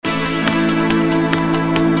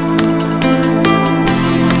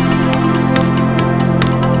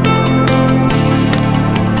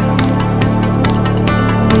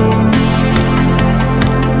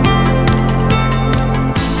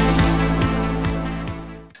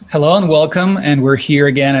Hello and welcome. And we're here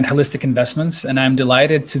again at Holistic Investments. And I'm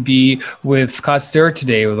delighted to be with Scott Stir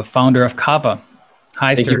today, the founder of Kava.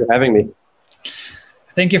 Hi, Thank Stir. you for having me.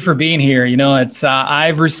 Thank you for being here. It's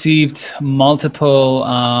I've received multiple,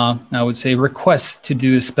 I would say, requests to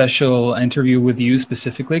do a special interview with you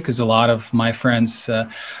specifically because a lot of my friends,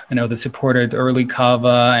 they supported early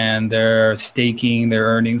Kava and they're staking, they're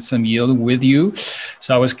earning some yield with you.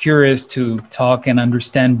 So I was curious to talk and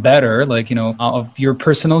understand better, of your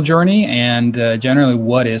personal journey and generally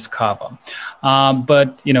what is Kava.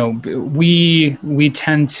 But we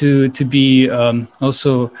tend to be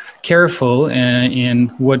also careful in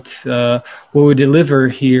what we deliver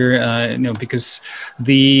here, because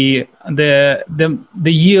the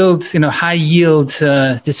yield, high yield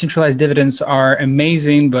decentralized dividends are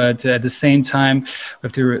amazing, but at the same time, we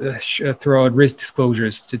have to throw out risk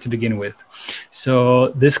disclosures to begin with. So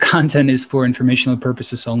this content is for informational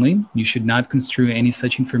purposes only. You should not construe any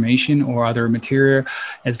such information or other material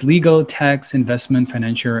as legal, tax, investment,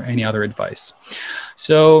 financial, or any other advice.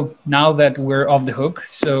 So now that we're off the hook,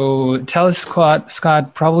 so tell us,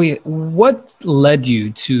 Scott, probably what led you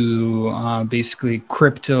to basically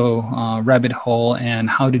crypto rabbit hole, and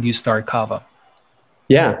how did you start Kava?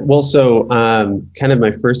 Yeah, well, so kind of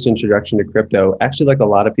my first introduction to crypto, actually, like a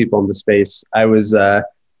lot of people in the space, I was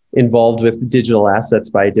involved with digital assets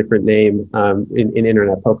by a different name in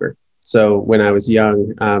internet poker. So when I was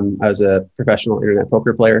young, I was a professional internet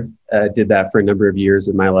poker player. Did that for a number of years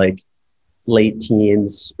in my late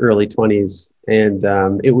teens, early 20s. And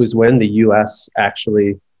it was when the US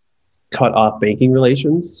actually cut off banking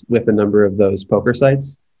relations with a number of those poker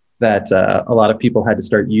sites that a lot of people had to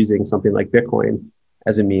start using something like Bitcoin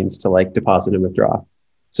as a means to deposit and withdraw.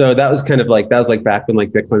 So that was that was back when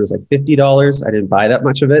Bitcoin was $50. I didn't buy that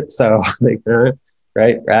much of it. So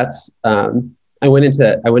right, rats. I went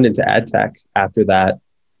into ad tech after that.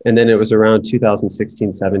 And then it was around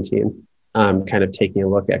 2016, 17, kind of taking a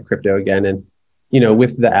look at crypto again. And,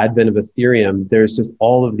 with the advent of Ethereum, there's just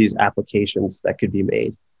all of these applications that could be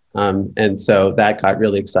made. And so that got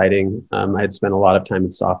really exciting. I had spent a lot of time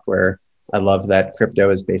in software. I love that crypto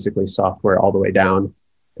is basically software all the way down.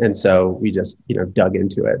 And so we just, dug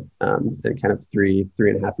into it. And kind of three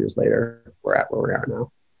and a half years later, we're at where we are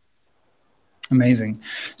now. Amazing.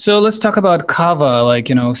 So let's talk about Kava.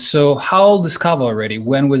 So how old is Kava already?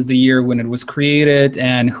 When was the year when it was created,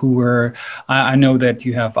 and who were, I know that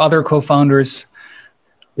you have other co-founders.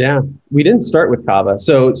 Yeah, we didn't start with Kava.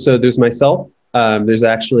 So there's myself. There's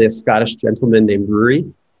actually a Scottish gentleman named Rory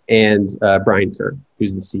and Brian Kerr,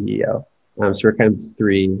 who's the CEO. So we're kind of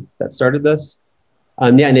three that started this.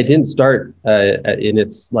 And it didn't start in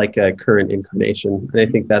its current incarnation. And I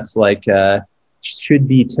think that's should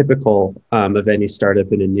be typical of any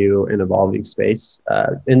startup in a new and evolving space.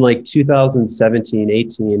 In 2017,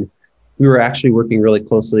 18, we were actually working really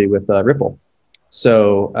closely with Ripple.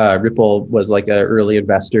 So Ripple was an early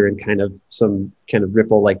investor in some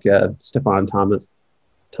Ripple, Stefan Thomas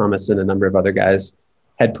and a number of other guys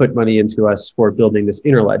had put money into us for building this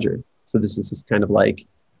Interledger. So this is this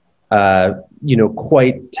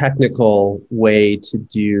quite technical way to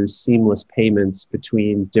do seamless payments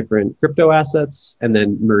between different crypto assets and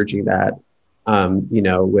then merging that,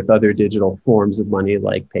 with other digital forms of money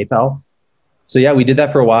like PayPal. So yeah, we did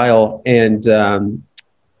that for a while, and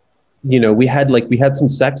we had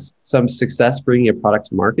some success bringing a product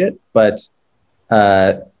to market, but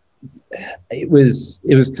it was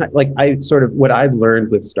what I've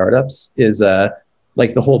learned with startups is the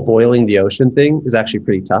whole boiling the ocean thing is actually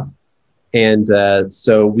pretty tough. And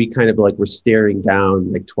so we were staring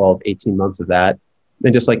down 12, 18 months of that.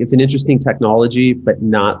 And just it's an interesting technology, but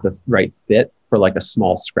not the right fit for a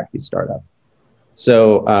small, scrappy startup.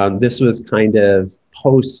 So this was kind of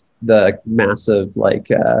post the massive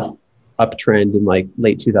uptrend in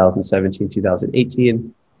late 2017,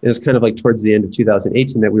 2018. It was towards the end of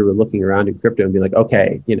 2018 that we were looking around in crypto and be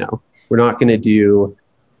okay, we're not going to do,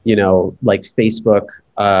 Facebook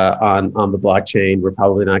on the blockchain. We're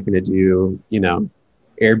probably not going to do,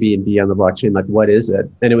 Airbnb on the blockchain. What is it?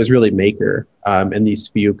 And it was really Maker and these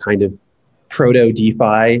few kind of proto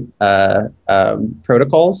DeFi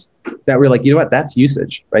protocols that were you know what, that's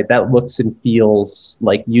usage, right? That looks and feels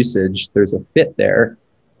like usage. There's a fit there,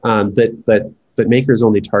 but Maker's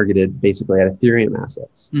only targeted basically at Ethereum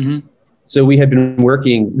assets. Mm-hmm. So we had been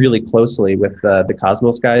working really closely with the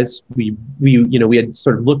Cosmos guys. We had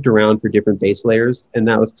sort of looked around for different base layers, and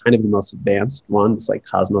that was kind of the most advanced one. It's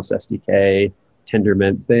Cosmos SDK,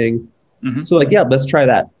 Tendermint thing. Mm-hmm. So let's try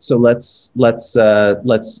that. So let's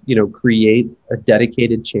create a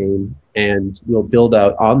dedicated chain, and we'll build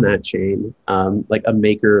out on that chain a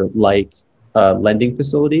Maker lending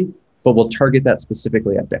facility, but we'll target that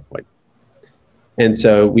specifically at Bitcoin. And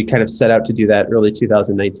so we kind of set out to do that early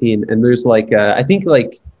 2019. And there's like, I think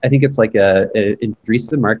it's like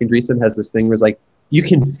Andreessen, Marc Andreessen has this thing where it's like, you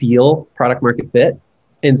can feel product market fit.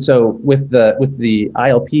 And so with the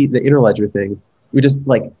ILP, the Interledger thing, we're just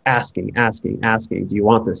like asking, do you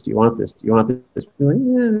want this? Do you want this? Do you want this? We're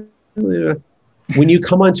like, yeah. When you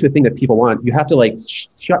come onto a thing that people want, you have to like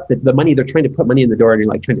shut the money. They're trying to put money in the door and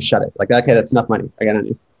you're like trying to shut it. Like, okay, that's enough money. I got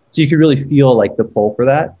it. So you could really feel like the pull for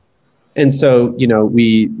that. And so, you know,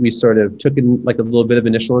 we sort of took in like a little bit of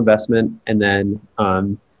initial investment, and then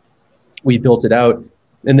we built it out.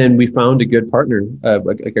 And then we found a good partner,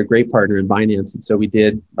 like a great partner in Binance. And so we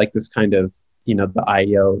did like this kind of, you know, the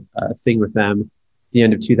IEO thing with them at the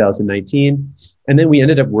end of 2019. And then we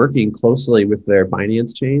ended up working closely with their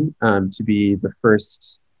Binance chain to be the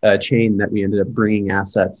first chain that we ended up bringing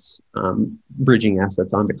assets, bridging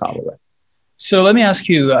assets onto Kava with. So let me ask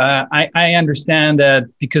you, I understand that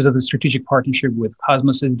because of the strategic partnership with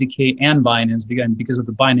Cosmos SDK and Binance, because of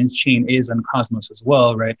the Binance chain is on Cosmos as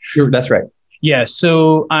well, right? Sure, that's right. Yeah,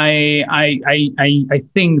 so I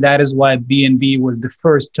think that is why BNB was the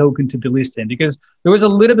first token to be listed, because there was a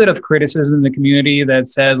little bit of criticism in the community that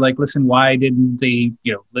says like, listen, why didn't they,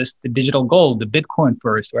 you know, list the digital gold, the Bitcoin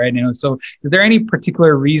first, right? You know, so is there any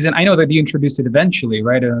particular reason? I know that you introduced it eventually,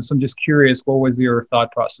 right? So I'm just curious, what was your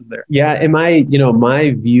thought process there? Yeah, and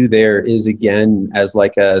my view there is, again, as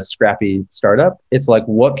like a scrappy startup, it's like,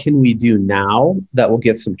 what can we do now that will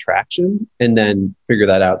get some traction, and then figure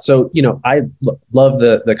that out. So, you know, I love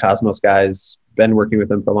the Cosmos guys, been working with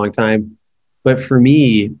them for a long time. But for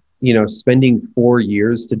me, you know, spending 4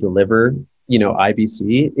 years to deliver, you know,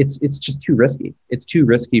 IBC, it's just too risky. It's too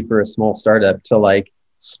risky for a small startup to like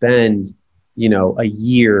spend, you know, a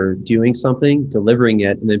year doing something, delivering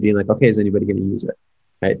it, and then being like, okay, is anybody going to use it?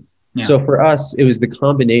 Right. Yeah. So for us, it was the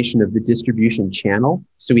combination of the distribution channel.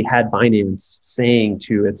 So we had Binance saying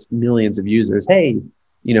to its millions of users, hey,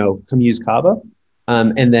 you know, come use Kava.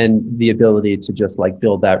 And then the ability to just like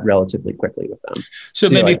build that relatively quickly with them. So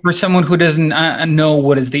maybe like, for someone who doesn't know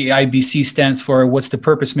what is the IBC stands for, what's the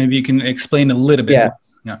purpose? Maybe you can explain a little bit.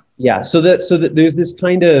 Yeah. So that there's this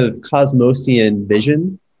kind of Cosmosian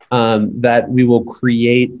vision that we will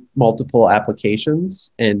create multiple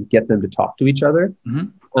applications and get them to talk to each other. Mm-hmm.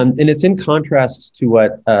 And it's in contrast to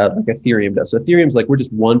what like Ethereum does. So Ethereum's like, we're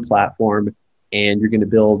just one platform, and you're going to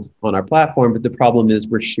build on our platform. But the problem is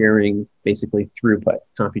we're sharing basically throughput,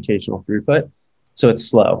 computational throughput. So it's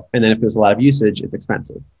slow. And then if there's a lot of usage, it's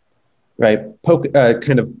expensive, right?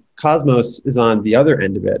 Kind of Cosmos is on the other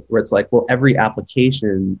end of it, where it's like, well, every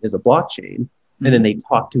application is a blockchain. Mm-hmm. And then they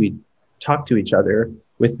talk to each other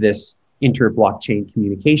with this inter-blockchain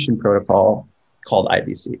communication protocol called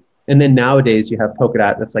IBC. And then nowadays you have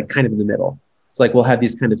Polkadot that's like kind of in the middle. It's like we'll have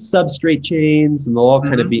these kind of substrate chains, and they'll all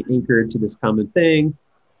kind of be anchored to this common thing.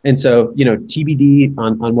 And so, you know, TBD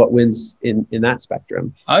on what wins in that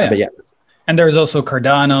spectrum. Oh, yeah. But yeah. And there's also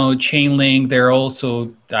Cardano, Chainlink. They're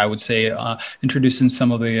also, I would say, introducing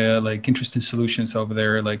some of the like interesting solutions over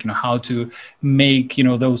there, like, you know, how to make, you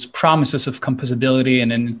know, those promises of composability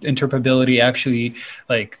and interoperability actually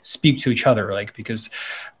like speak to each other, like, because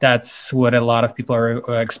that's what a lot of people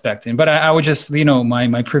are expecting. But I would just, you know,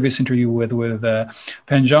 my previous interview with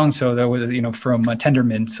Pen Zhang, so that was, you know, from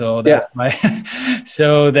Tendermint.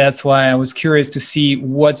 So that's why I was curious to see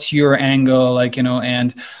what's your angle, like, you know,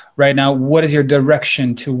 and right now, what is your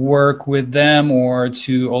direction to work with them, or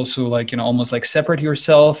to also like, you know, almost like separate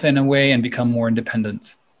yourself in a way and become more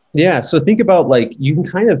independent? Yeah. So think about like, you can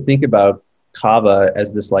kind of think about Kava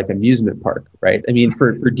as this like amusement park, right? I mean,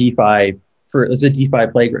 for DeFi, it's a DeFi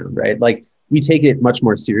playground, right? Like we take it much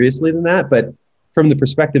more seriously than that, but from the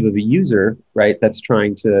perspective of a user, right, that's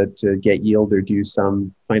trying to get yield or do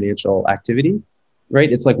some financial activity,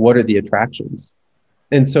 right? It's like, what are the attractions?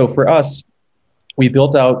 And so for us, we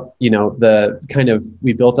built out, you know,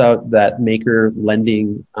 we built out that maker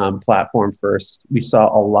lending platform first. We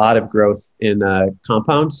saw a lot of growth in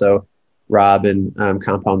Compound. So Rob and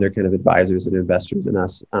Compound, they're kind of advisors and investors in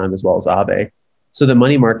us, as well as Aave. So the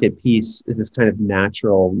money market piece is this kind of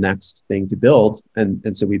natural next thing to build.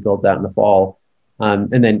 And so we built that in the fall.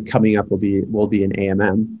 And then coming up will be an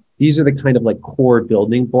AMM. These are the kind of like core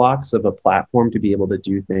building blocks of a platform to be able to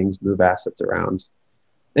do things, move assets around.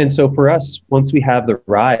 And so for us, once we have the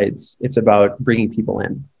rides, it's about bringing people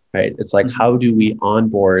in, right? It's like, how do we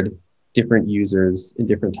onboard different users in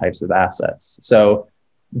different types of assets? So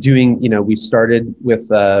we started with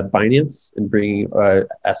Binance and bringing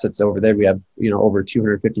assets over there. We have, you know, over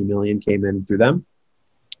 250 million came in through them.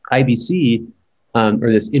 IBC,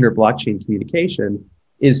 or this inter-blockchain communication,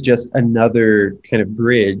 is just another kind of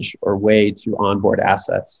bridge or way to onboard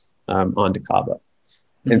assets onto Kava.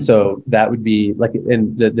 Mm-hmm. And so that would be like,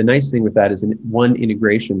 and the nice thing with that is one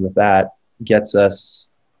integration with that gets us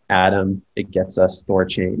Atom, it gets us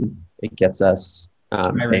Thorchain, it gets us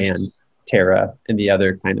Band, Terra, and the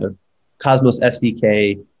other kind of Cosmos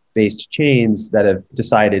SDK based chains that have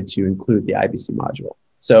decided to include the IBC module.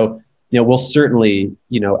 So, we'll certainly,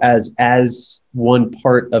 as one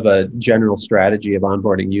part of a general strategy of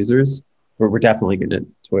onboarding users, we're definitely going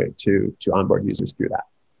to onboard users through that.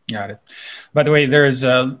 Got it. By the way, there's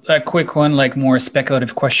a quick one, like more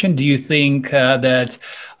speculative question. Do you think that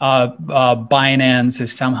Binance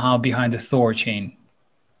is somehow behind the Thorchain?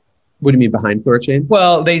 What do you mean behind Thorchain?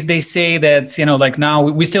 Well, they say that, like now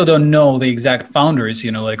we still don't know the exact founders,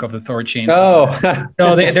 like of the Thorchain. Oh,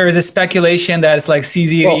 so there is a speculation that it's like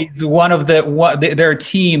CZ is one of their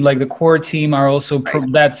team, like the core team are also,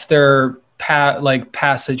 that's their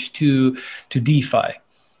passage to DeFi.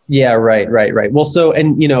 Yeah, right. Well, so,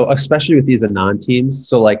 and, especially with these Anon teams.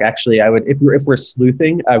 So like, actually I would, if we're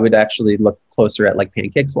sleuthing, I would actually look closer at like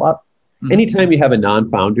PancakeSwap. Mm-hmm. Anytime you have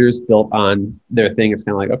Anon founders built on their thing, it's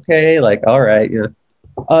kind of like, okay, like, all right.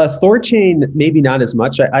 Thorchain, maybe not as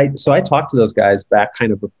much. So I talked to those guys back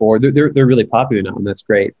kind of before. They're really popular now, and that's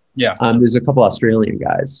great. Yeah. There's a couple Australian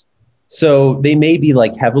guys. So they may be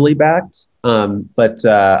like heavily backed, but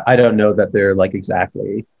I don't know that they're like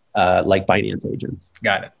exactly like Binance agents.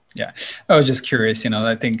 Got it. Yeah, I was just curious.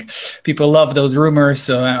 I think people love those rumors,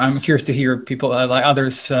 so I'm curious to hear people like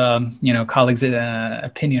others, colleagues'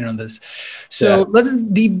 opinion on this. So yeah.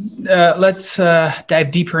 Let's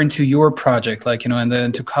dive deeper into your project, and then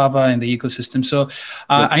into Kava and the ecosystem. So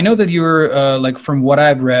I know that you're like, from what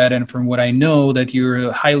I've read and from what I know, that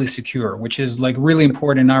you're highly secure, which is like really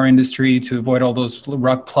important in our industry to avoid all those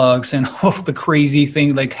rug plugs and all the crazy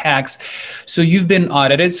things like hacks. So you've been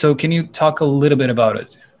audited. So can you talk a little bit about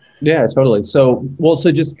it? Yeah, totally. So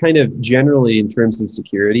just kind of generally in terms of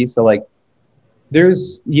security. So like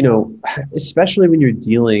there's, especially when you're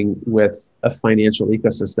dealing with a financial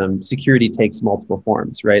ecosystem, security takes multiple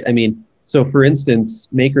forms, right? I mean, so for instance,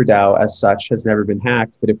 MakerDAO as such has never been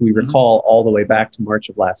hacked. But if we recall all the way back to March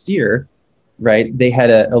of last year, right, they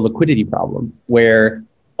had a liquidity problem where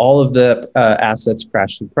all of the assets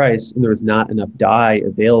crashed in price and there was not enough DAI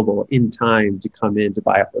available in time to come in to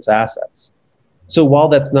buy up those assets. So while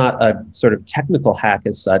that's not a sort of technical hack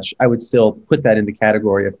as such, I would still put that in the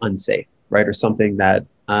category of unsafe, right? Or something that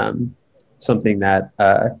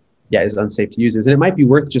is unsafe to users. And it might be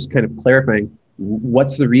worth just kind of clarifying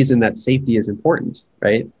what's the reason that safety is important,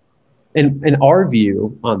 right? And our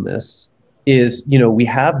view on this is, we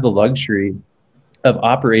have the luxury of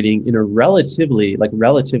operating in a relatively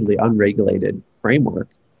unregulated framework.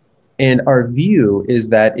 And our view is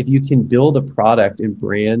that if you can build a product and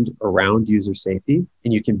brand around user safety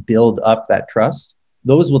and you can build up that trust,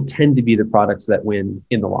 those will tend to be the products that win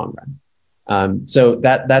in the long run. So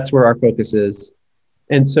that's where our focus is.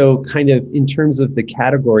 And so kind of in terms of the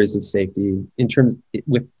categories of safety,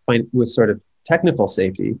 with sort of technical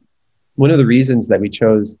safety, one of the reasons that we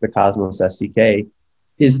chose the Cosmos SDK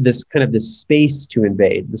is this kind of this space to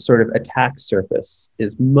invade. The sort of attack surface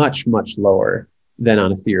is much, much lower than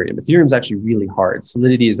on Ethereum. Ethereum is actually really hard.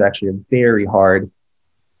 Solidity is actually a very hard,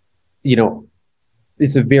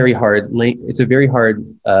 it's a very hard,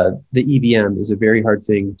 the EVM is a very hard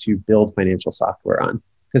thing to build financial software on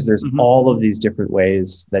because there's all of these different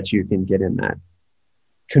ways that you can get in that.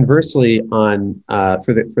 Conversely, for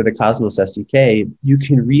the Cosmos SDK, you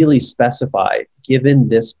can really specify, given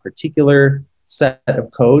this particular set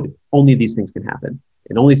of code, only these things can happen.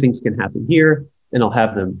 And only things can happen here, and I'll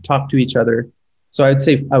have them talk to each other. So I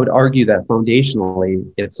would argue that foundationally,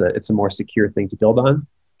 it's a more secure thing to build on.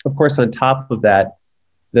 Of course, on top of that,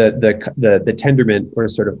 the Tendermint, or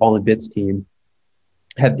sort of All in Bits team,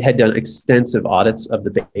 had done extensive audits of the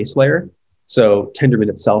base layer. So Tendermint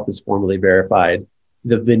itself is formally verified.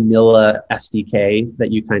 The vanilla SDK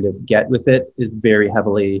that you kind of get with it is very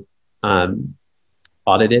heavily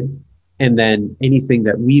audited. And then anything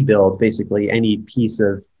that we build, basically any piece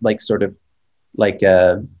of sort of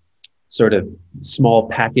small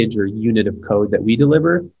package or unit of code that we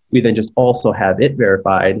deliver, we then just also have it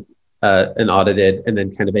verified and audited, and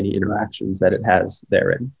then kind of any interactions that it has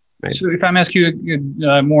therein. Right? So if I'm asking you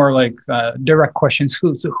more like direct questions,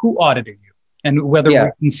 who audited you, and whether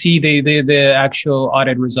we can see the actual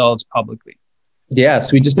audit results publicly? Yeah,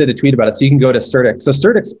 so we just did a tweet about it. So you can go to CertiK. So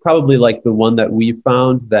CertiK's probably like the one that we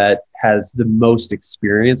found that has the most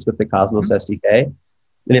experience with the Cosmos SDK.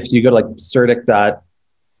 And if you go to like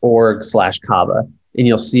certik.org/Kava, and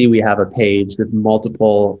you'll see we have a page with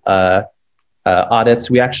multiple audits.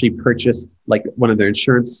 We actually purchased like one of their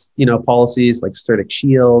insurance, policies, like Certic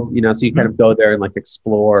Shield, so you kind of go there and like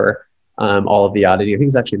explore all of the auditing. I think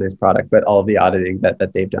it's actually a nice product, but all of the auditing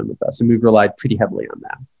that they've done with us. And we've relied pretty heavily on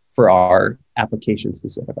that for our application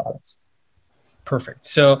specific audits. Perfect.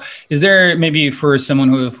 So is there maybe for someone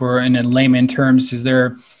who, for in a layman terms, is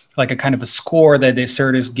there like a kind of a score that the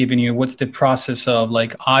cert is giving you? What's the process of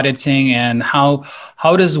like auditing, and how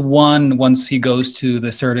does one, once he goes to the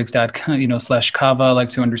certix.com, /Kava, like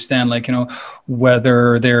to understand like,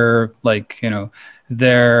 whether they're like,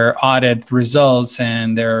 their audit results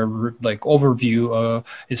and their like overview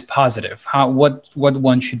is positive? What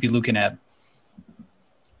one should be looking at?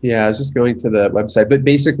 Yeah, I was just going to the website, but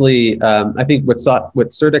basically, I think what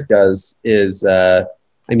Certic does is,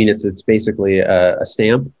 it's basically a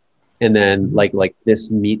stamp, and then like this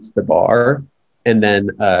meets the bar, and then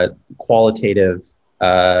qualitative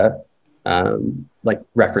like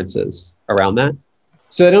references around that.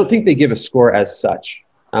 So I don't think they give a score as such,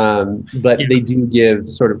 but they do give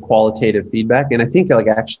sort of qualitative feedback. And I think like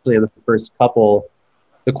actually on the first couple,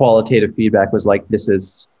 the qualitative feedback was like, this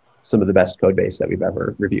is some of the best code base that we've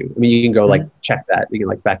ever reviewed. I mean, you can go like check that, you can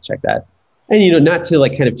like fact check that. And, not to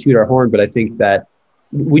like kind of toot our horn, but I think that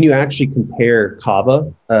when you actually compare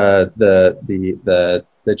Kava, the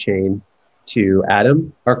chain, to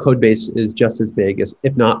Atom, our code base is just as big as,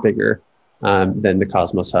 if not bigger, than the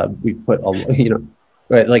Cosmos Hub. We've put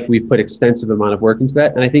we've put extensive amount of work into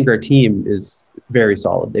that, and I think our team is very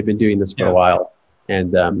solid. They've been doing this for a while,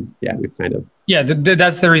 and we've kind of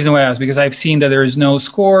that's the reason why I asked, because I've seen that there is no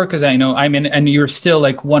score, because I know I'm in, and you're still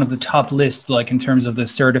like one of the top lists, like in terms of the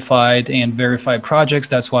certified and verified projects.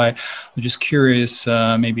 That's why I'm just curious.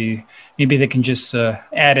 Maybe they can just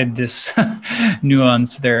added this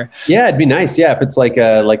nuance there. Yeah, it'd be nice. Yeah, if it's like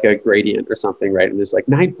a gradient or something, right? And there's like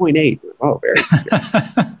 9.8. Oh, very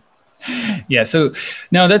secure. Yeah. So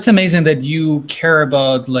now that's amazing that you care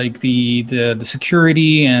about like the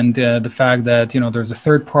security and the fact that, there's a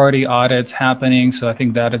third party audit happening. So I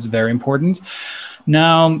think that is very important.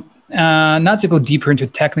 Now, not to go deeper into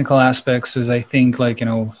technical aspects, as I think like,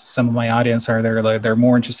 some of my audience are there, like they're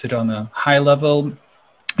more interested on the high level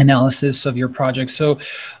analysis of your project. So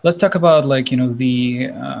let's talk about like, the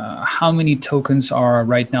how many tokens are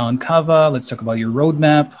right now in Kava. Let's talk about your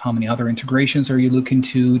roadmap. How many other integrations are you looking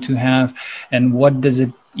to have? And what does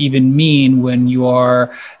it even mean when you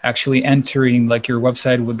are actually entering like your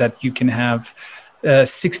website with that you can have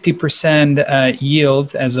 60%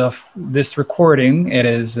 yield as of this recording? It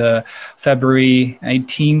is February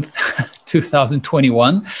 18th,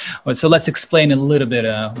 2021. So let's explain a little bit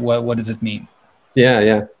what does it mean?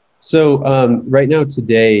 Yeah. So right now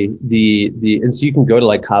today, and so you can go to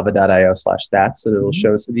like kava.io/stats, and it'll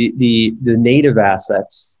show. So the native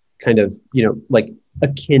assets, kind of like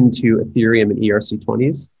akin to Ethereum and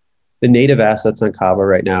ERC20s. The native assets on Kava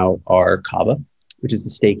right now are Kava, which is the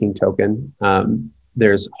staking token.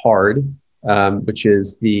 There's Hard, which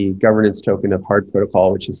is the governance token of Hard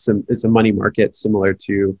Protocol, which is a money market similar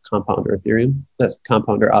to Compound or Ethereum. That's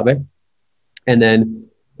Compound or Aave. And then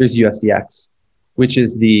there's USDX, which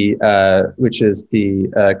is the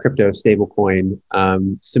crypto stablecoin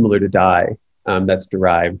similar to DAI, that's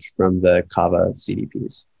derived from the Kava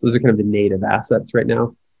CDPs. Those are kind of the native assets right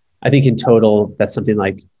now. I think in total, that's something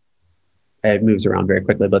like, it moves around very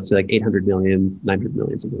quickly. Let's say like 800 million, 900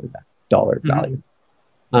 million, something like that, dollar value.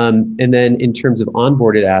 And then in terms of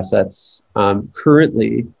onboarded assets,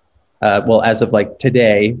 currently, as of like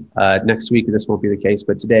today, next week, this won't be the case,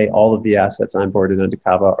 but today, all of the assets onboarded onto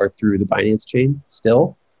Kava are through the Binance chain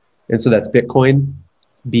still. And so that's Bitcoin,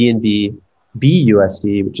 BNB,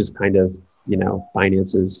 BUSD, which is kind of,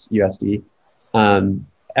 Binance's USD,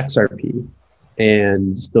 XRP,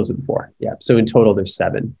 and those are the four. Yeah. So in total, there's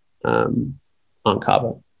 7 on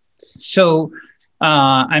Kava. So,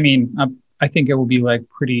 I think it will be like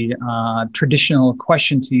pretty traditional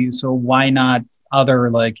question to you. So why not other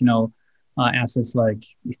like, assets like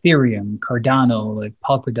Ethereum, Cardano, like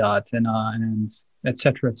Polkadot, and et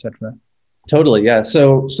cetera, et cetera? Totally. Yeah.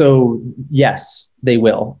 So yes, they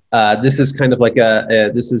will. This is kind of like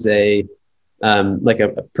a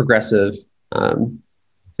progressive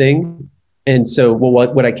thing. And so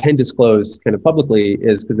what I can disclose kind of publicly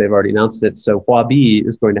is, because they've already announced it. So Huobi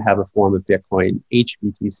is going to have a form of Bitcoin,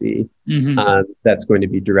 HBTC, that's going to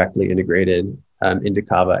be directly integrated into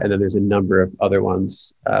Kava. And then there's a number of other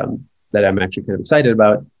ones that I'm actually kind of excited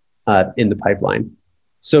about in the pipeline.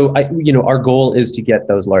 So our goal is to get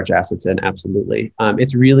those large assets in. Absolutely.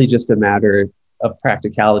 It's really just a matter of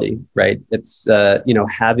practicality, right? It's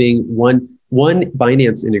having one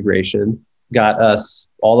Binance integration got us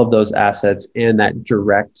all of those assets and that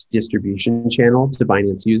direct distribution channel to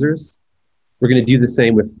Binance users. We're going to do the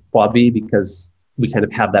same with Huobi because we kind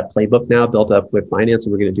of have that playbook now built up with Binance,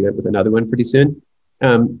 and we're going to do it with another one pretty soon.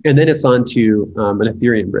 And then it's on to an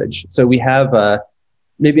Ethereum bridge. So we have,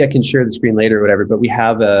 maybe I can share the screen later or whatever, but we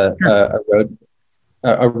have a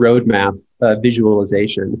roadmap,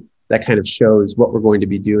 visualization that kind of shows what we're going to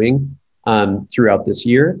be doing throughout this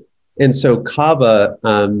year. And so Kava,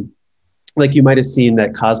 like you might have seen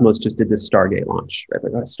that Cosmos just did this Stargate launch, right?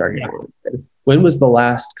 Like Stargate launch. Right? When was the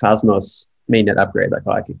last Cosmos mainnet upgrade? Like,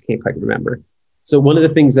 I can't quite remember. So one of the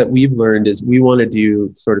things that we've learned is we want to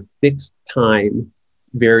do sort of fixed time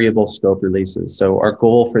variable scope releases. So our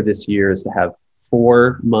goal for this year is to have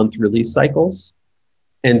 4-month release cycles.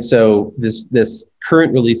 And so this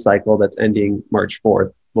current release cycle that's ending March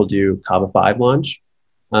 4th, we'll do Kava 5 launch.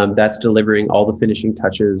 That's delivering all the finishing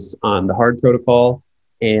touches on the hard protocol.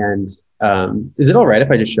 And is it all right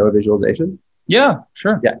if I just show a visualization? Yeah,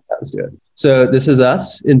 sure. Yeah, that's good. So this is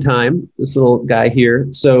us in time, this little guy here.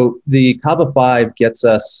 So the Kava 5 gets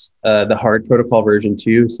us the hard protocol version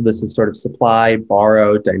 2. So this is sort of supply,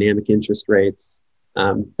 borrow, dynamic interest rates.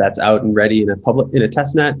 That's out and ready in a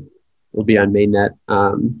test net. Will be on mainnet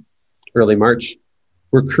early March.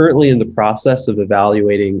 We're currently in the process of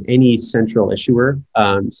evaluating any central issuer.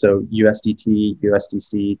 So USDT,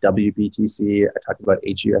 USDC, WBTC, I talked about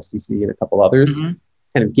HUSDC and a couple others,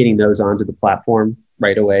 kind of getting those onto the platform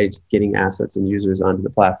right away, just getting assets and users onto the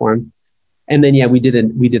platform. And then, we did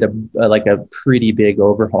a pretty big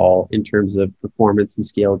overhaul in terms of performance and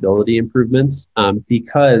scalability improvements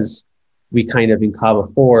because we kind of in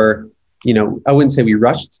Kava 4, I wouldn't say we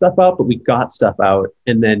rushed stuff out, but we got stuff out,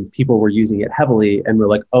 and then people were using it heavily, and we're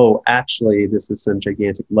like, oh, actually, this is some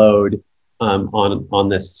gigantic load on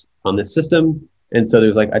this system, and so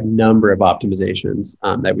there's like a number of optimizations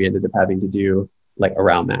that we ended up having to do like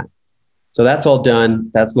around that. So that's all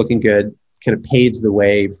done. That's looking good. Kind of paves the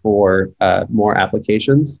way for more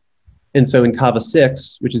applications. And so in Kava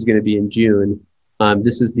 6, which is going to be in June,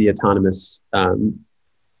 this is the autonomous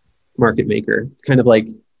market maker. It's kind of like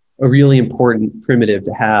a really important primitive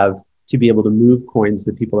to have to be able to move coins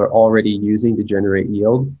that people are already using to generate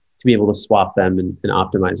yield, to be able to swap them and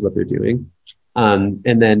optimize what they're doing. And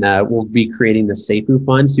then we'll be creating the Seifu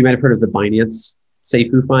fund. So you might have heard of the Binance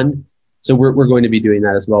Seifu fund. So we're going to be doing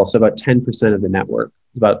that as well. So about 10% of the network,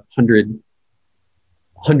 about 100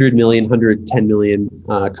 million, 110 million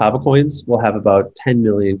Kava coins. We'll have about 10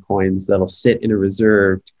 million coins that'll sit in a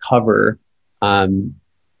reserve to cover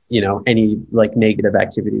any like negative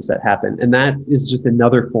activities that happen. And that is just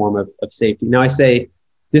another form of safety. Now I say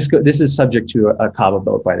this is subject to a Kava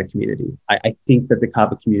vote by the community. I think that the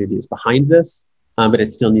Kava community is behind this, but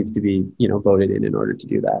it still needs to be, voted in order to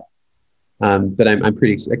do that. But I'm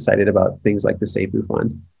pretty excited about things like the Seifu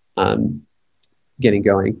fund getting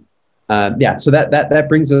going. So that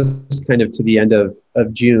brings us kind of to the end of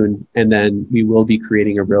June, and then we will be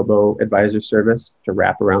creating a robo advisor service to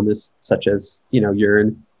wrap around this, such as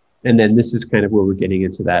Yearn. And then this is kind of where we're getting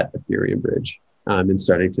into that Ethereum bridge and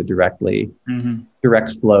starting to direct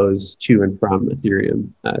flows to and from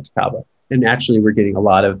Ethereum to Kava. And actually, we're getting a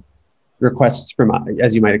lot of requests from,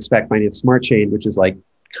 as you might expect, Binance Smart Chain, which is like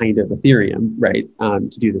kind of Ethereum, right?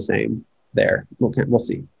 To do the same there. We'll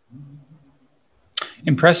see.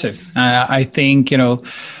 Impressive. I think,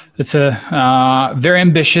 it's a very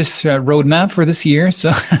ambitious roadmap for this year.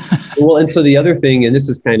 So, well, and so the other thing, and this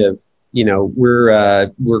is kind of,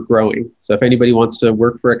 we're growing. So if anybody wants to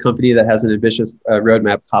work for a company that has an ambitious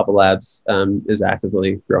roadmap, Kava Labs is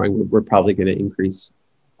actively growing. We're probably going to increase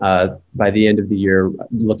by the end of the year,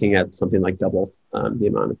 looking at something like double the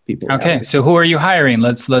amount of people. Okay, so who are you hiring?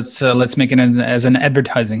 Let's make it as an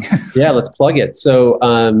advertising. Yeah, let's plug it. So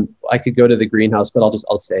I could go to the greenhouse, but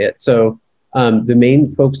I'll say it. So the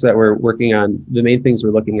main folks that we're working on, the main things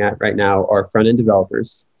we're looking at right now are front end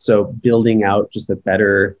developers. So building out just a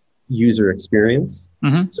better user experience.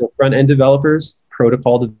 So front end developers,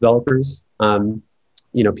 protocol developers,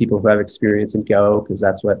 people who have experience in Go, because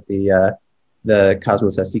that's what the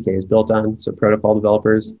Cosmos SDK is built on. So protocol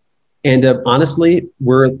developers. And honestly,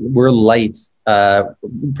 we're light,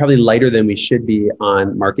 probably lighter than we should be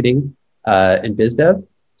on marketing and biz dev.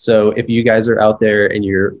 So if you guys are out there and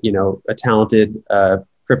you're, a talented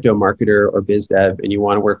crypto marketer or biz dev, and you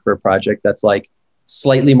want to work for a project that's like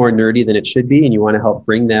slightly more nerdy than it should be, and you want to help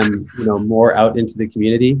bring them, more out into the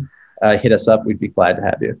community, hit us up. We'd be glad to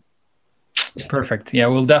have you. Perfect. Yeah,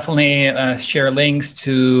 we'll definitely share links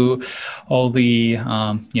to all the,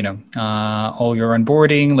 all your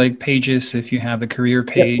onboarding like pages. If you have the career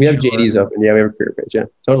page, we have JD's open. Yeah, we have a career page. Yeah,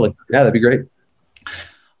 totally. Yeah, that'd be great.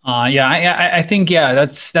 Yeah, I think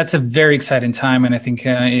that's a very exciting time, and I think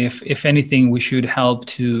if anything, we should help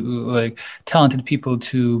to like talented people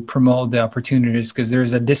to promote the opportunities, because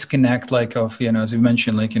there's a disconnect, like of as you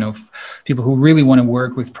mentioned, like people who really want to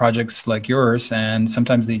work with projects like yours, and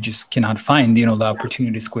sometimes they just cannot find the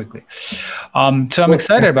opportunities quickly. So I'm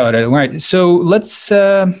excited about it. All right, so let's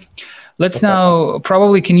now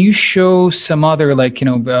probably, can you show some other, like,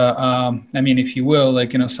 I mean, if you will,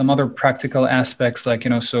 like, some other practical aspects, like,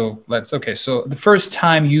 so so the first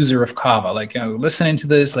time user of Kava, like, listening to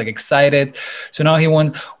this, like excited. So now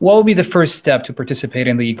what will be the first step to participate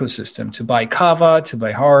in the ecosystem, to buy Kava, to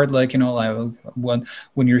buy hard, like, like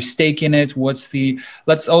when you're staking it,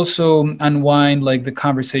 let's also unwind like the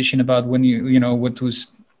conversation about when what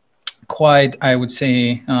was quite, I would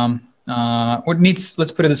say,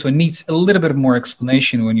 let's put it this way, needs a little bit more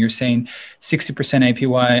explanation. When you're saying 60%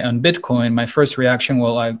 APY on Bitcoin, my first reaction,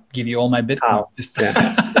 well, I give you all my Bitcoin.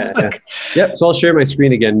 Yep. So I'll share my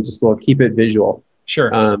screen again, just we'll keep it visual.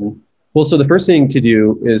 Sure. Well, so the first thing to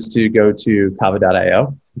do is to go to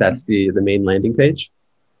kava.io. That's the main landing page.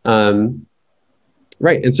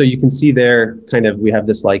 Right. And so you can see there we have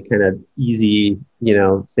this like kind of easy,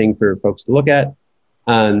 thing for folks to look at.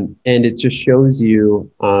 And it just shows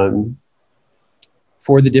you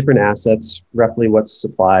for the different assets, roughly what's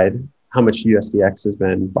supplied, how much USDX has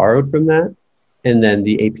been borrowed from that, and then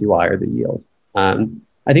the APY or the yield.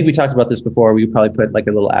 I think we talked about this before. We probably put like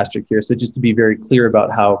a little asterisk here. So just to be very clear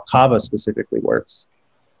about how Kava specifically works,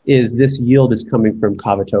 is this yield is coming from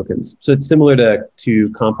Kava tokens. So it's similar to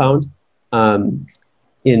Compound in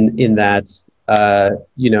that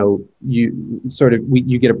you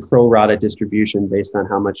get a pro rata distribution based on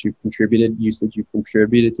how much you've contributed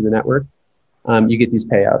to the network. You get these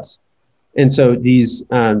payouts, and so these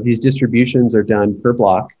distributions are done per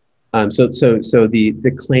block. So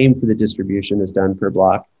the claim for the distribution is done per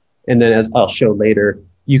block, and then, as I'll show later,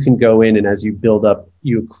 you can go in, and as you build up,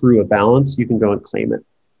 you accrue a balance, you can go and claim it.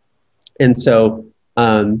 And so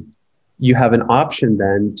you have an option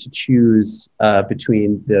then to choose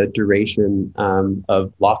between the duration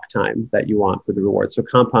of lock time that you want for the reward. So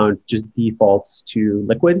Compound just defaults to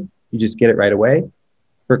liquid. You just get it right away.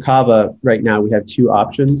 For Kava, right now, we have two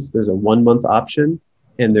options. There's a 1-month option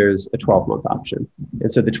and there's a 12-month option. And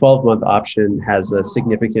so the 12-month option has a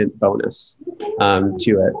significant bonus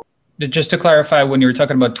to it. Just to clarify, when you're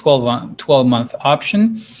talking about 12-month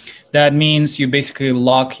option, that means you basically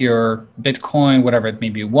lock your Bitcoin, whatever it may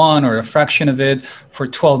be, one or a fraction of it, for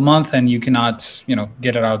 12 months, and you cannot,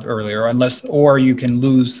 get it out earlier, or you can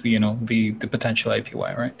lose, the potential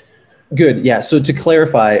APY, right? Good. Yeah. So to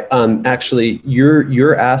clarify, actually,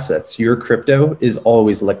 your assets, your crypto is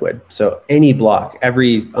always liquid. So any block, on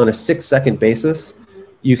a 6-second basis,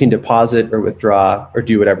 you can deposit or withdraw or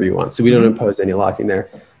do whatever you want. So we don't impose any locking there.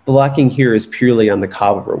 The locking here is purely on the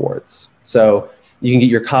Kava rewards. So you can get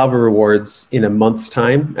your Kava rewards in a month's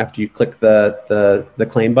time after you click the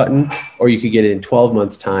claim button, or you could get it in 12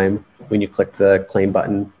 months' time when you click the claim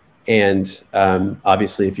button. And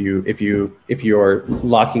obviously, if you're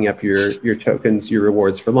locking up your tokens, your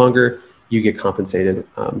rewards for longer, you get compensated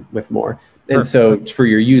with more. And so, for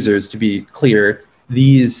your users, to be clear,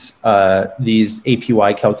 these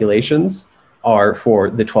APY calculations are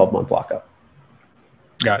for the 12-month lockup.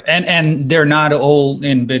 Got it. And they're not all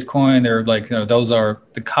in Bitcoin. They're like, those are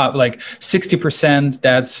like 60%.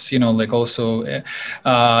 That's, like also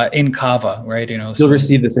in Kava, right? You'll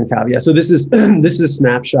receive this in Kava. Yeah. So this is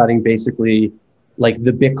snapshotting basically like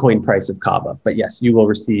the Bitcoin price of Kava. But yes, you will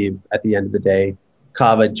receive at the end of the day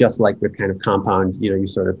Kava, just like with kind of Compound. You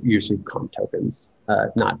receive comp tokens,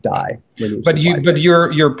 not DAI. But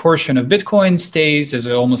your portion of Bitcoin stays as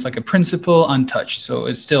almost like a principal untouched. So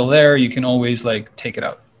it's still there. You can always like take it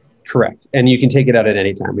out. Correct, and you can take it out at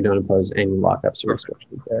any time. We don't impose any lockups or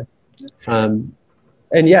restrictions there.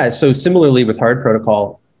 And yeah, so similarly with Hard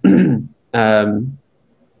Protocol,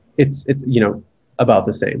 it's about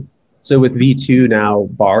the same. So with V2 now,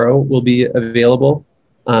 Borrow will be available.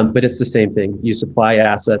 But it's the same thing. You supply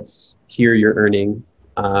assets, here you're earning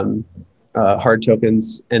hard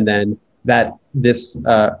tokens, and then this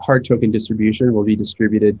hard token distribution will be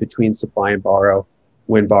distributed between supply and Borrow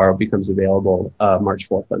when Borrow becomes available March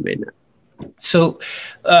 4th on mainnet. So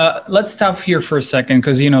let's stop here for a second,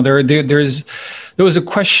 because there was a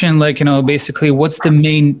question like, basically what's the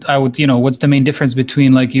main difference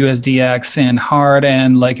between like USDX and hard,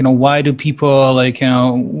 and like, why do people like,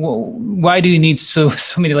 why do you need so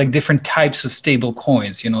many like different types of stable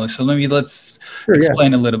coins, so let's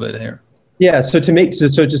explain a little bit here. Yeah. So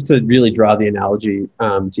just to really draw the analogy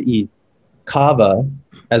to ETH, Kava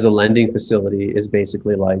as a lending facility is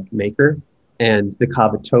basically like Maker, And the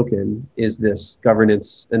Kava token is this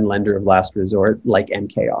governance and lender of last resort, like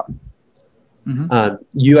NKR.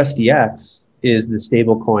 USDX is the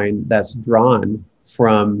stable coin that's drawn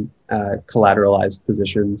from collateralized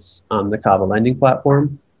positions on the Kava lending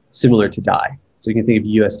platform, similar to DAI. So you can think of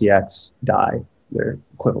USDX, DAI, they're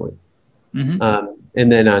equivalent.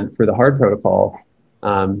 And then for the hard protocol,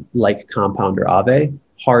 like Compound or Aave,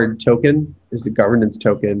 hard token is the governance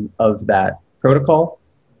token of that protocol.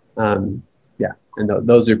 And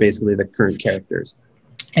those are basically the current characters.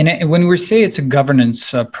 And when we say it's a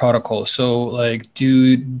governance protocol, so like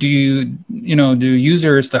do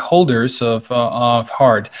users, the holders of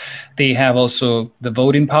hard, they have also the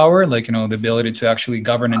voting power, like the ability to actually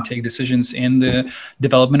govern and take decisions in the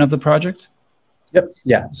development of the project? Yep.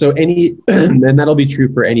 Yeah. So and that'll be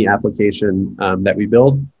true for any application that we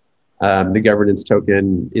build. The governance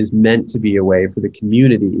token is meant to be a way for the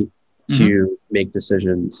community to make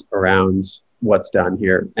decisions around what's done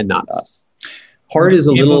here and not us. Hard is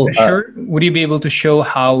a little... Would you be able to show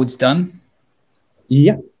how it's done?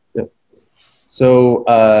 Yeah. So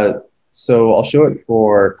I'll show it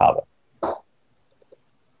for Kava,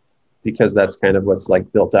 because that's kind of what's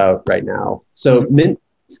like built out right now. So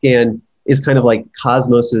MintScan is kind of like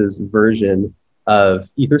Cosmos's version of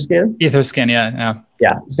Etherscan. Etherscan, yeah.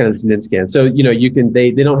 Yeah, it's kind of this MintScan. So you can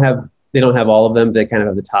they don't have all of them. They kind of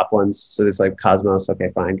have the top ones. So there's like Cosmos.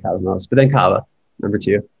 Okay, fine, Cosmos. But then Kava, number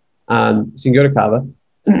 2. So you can go to Kava.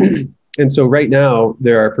 And so right now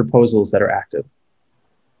there are proposals that are active.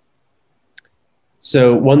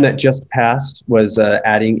 So one that just passed was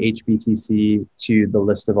adding HBTC to the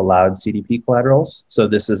list of allowed CDP collaterals. So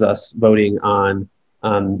this is us voting on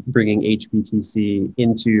bringing HBTC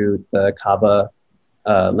into the Kava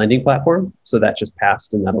lending platform. So that just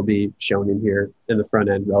passed, and that'll be shown in here in the front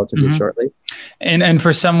end relatively shortly. And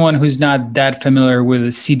for someone who's not that familiar with the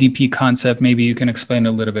CDP concept, maybe you can explain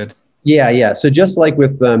a little bit. Yeah. So just like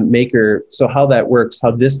with Maker, so how that works,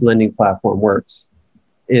 how this lending platform works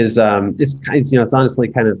is it's honestly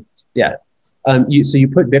kind of so you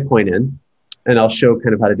put Bitcoin in, and I'll show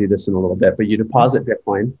kind of how to do this in a little bit. But you deposit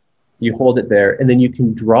Bitcoin, you hold it there, and then you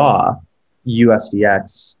can draw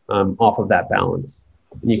USDX off of that balance.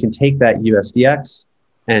 And you can take that USDX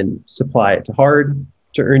and supply it to hard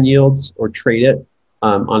to earn yields, or trade it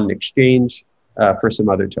on an exchange for some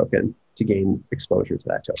other token to gain exposure to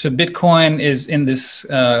that token. So Bitcoin is in this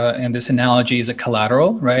analogy is a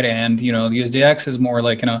collateral, right? And USDX is more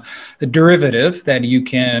like the derivative that you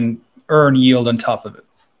can earn yield on top of it.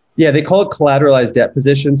 Yeah, they call it collateralized debt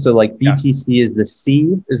position. So like BTC is the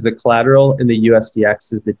C, is the collateral, and the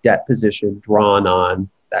USDX is the debt position drawn on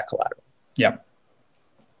that collateral. Yeah.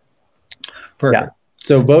 Perfect. Yeah.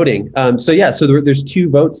 So voting. So there's 2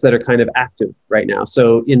 votes that are kind of active right now.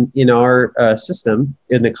 So in our system,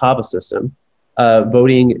 in the Kava system,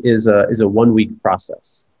 voting is a 1-week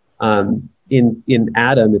process. In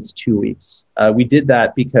Atom, it's 2 weeks. We did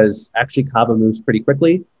that because actually Kava moves pretty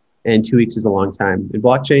quickly, and 2 weeks is a long time in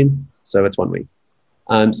blockchain, so it's 1 week.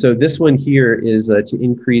 So this one here is to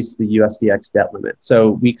increase the USDX debt limit. So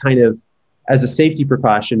we kind of, as a safety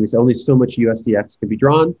precaution, we say only so much USDX can be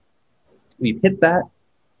drawn. We've hit that.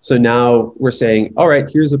 So now we're saying, all right,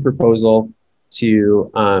 here's a proposal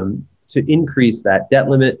to increase that debt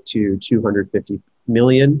limit to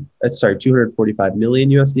 245 million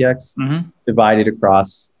USDX divided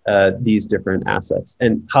across these different assets.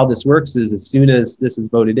 And how this works is, as soon as this is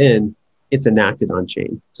voted in, it's enacted on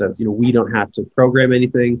chain. So we don't have to program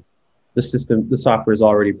anything. The software is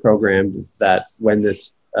already programmed that when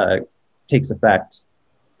this takes effect,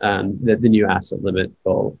 that the new asset limit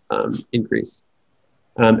will increase.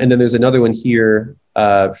 And then there's another one here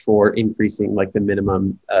for increasing like the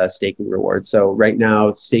minimum staking reward. So right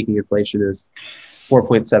now, staking inflation is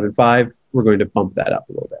 4.75. We're going to bump that up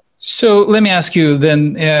a little bit. So let me ask you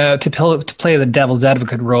then to play the devil's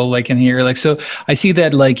advocate role, like in here, like, so I see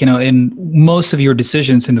that in most of your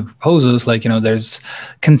decisions in the proposals, there's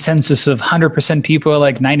consensus of 100% people,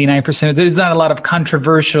 like 99%. There's not a lot of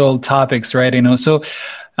controversial topics, right? So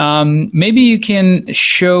maybe you can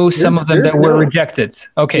show some of them that were rejected.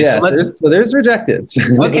 Okay, yeah, so there's rejected.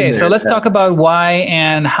 Okay, so let's talk about why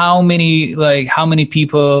and how many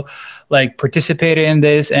people participated in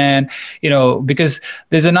this, and because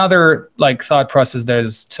there's another thought process.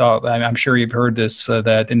 I'm sure you've heard this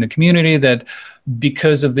that in the community, that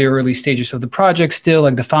because of the early stages of the project, still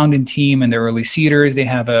the founding team and the early seeders, they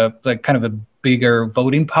have a kind of a bigger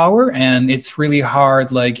voting power, and it's really hard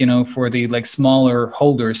for the smaller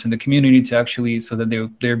holders in the community to actually, so that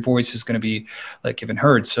their voice is going to be even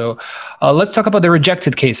heard. So let's talk about the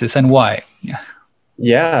rejected cases and why.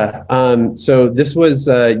 Yeah. So this was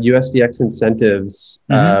USDX incentives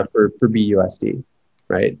for BUSD,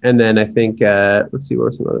 right? And then I think let's see, what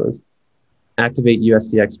were some other ones? Activate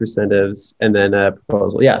USDX incentives, and then a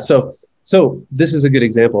proposal. Yeah. So this is a good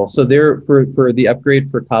example. So there for the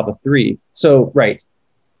upgrade for Kava 3. So right.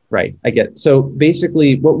 I get it. So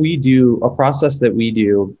basically, what we do, a process that we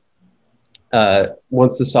do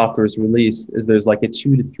once the software is released, is there's like a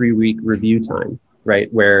 2 to 3 week review time,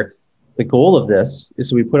 right? Where the goal of this is,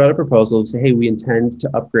 so we put out a proposal and say, hey, we intend to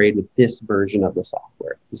upgrade with this version of the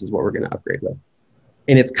software. This is what we're going to upgrade with.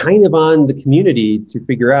 And it's kind of on the community to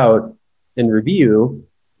figure out and review,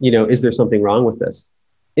 is there something wrong with this?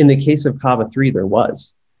 In the case of Kava 3, there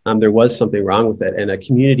was something wrong with it. And a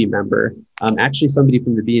community member, actually somebody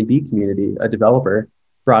from the B&B community, a developer,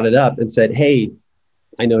 brought it up and said, hey,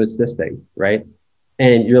 I noticed this thing, right?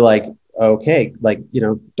 And you're like, okay,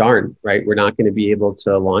 darn, right? We're not going to be able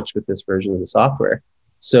to launch with this version of the software.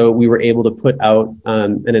 So we were able to put out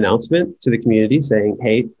an announcement to the community saying,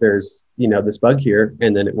 hey, there's, this bug here.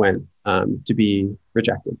 And then it went to be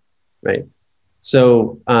rejected, right?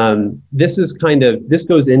 So this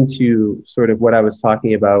goes into sort of what I was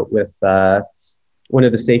talking about with one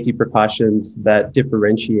of the safety precautions that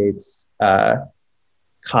differentiates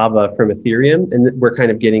Kava from Ethereum. And we're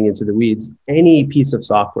kind of getting into the weeds. Any piece of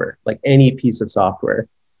software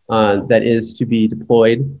that is to be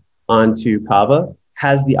deployed onto Kava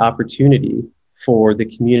has the opportunity for the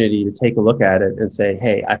community to take a look at it and say,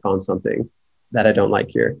 hey, I found something that I don't like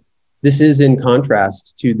here. This is in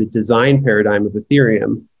contrast to the design paradigm of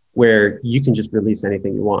Ethereum, where you can just release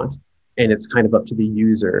anything you want. And it's kind of up to the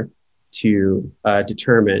user to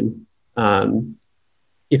determine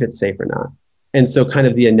if it's safe or not. And so kind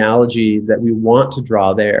of the analogy that we want to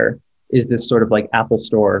draw there is this sort of like Apple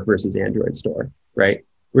Store versus Android Store, right?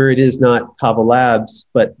 Where it is not Kava Labs,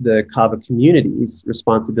 but the Kava community's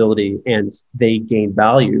responsibility, and they gain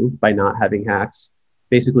value by not having hacks,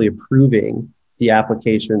 basically approving the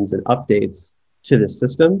applications and updates to the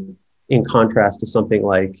system, in contrast to something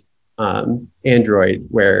like Android,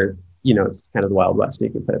 where, it's kind of the Wild West and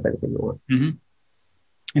you can put up anything you want. Mm-hmm.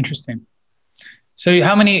 Interesting. So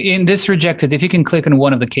how many in this rejected, if you can click on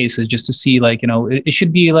one of the cases just to see, it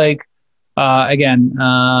should be like,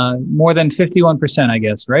 more than 51%, I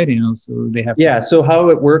guess, right? So they have. Yeah. So how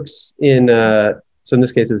it works so in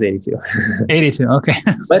this case, it was 82. 82. Okay.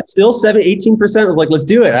 But still 18% was like, let's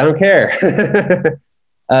do it. I don't care.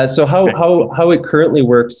 So how it currently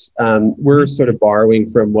works, we're sort of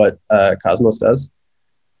borrowing from what Cosmos does,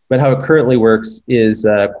 but how it currently works is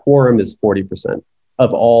quorum is 40%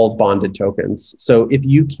 of all bonded tokens. So if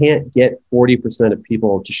you can't get 40% of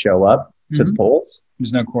people to show up to the polls,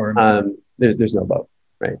 there's no quorum. There's no vote,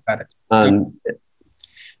 right? Got it.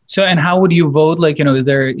 So, and how would you vote? Is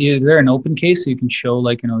there an open case so you can show,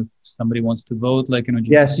 if somebody wants to vote,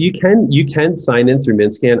 Yes, you can sign in through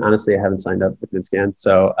MintScan. Honestly, I haven't signed up with MintScan,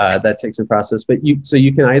 so that takes some process. But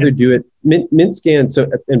you can either do it MintScan.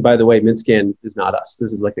 So, and by the way, MintScan is not us.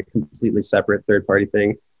 This is like a completely separate third-party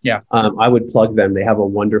thing. Yeah. I would plug them. They have a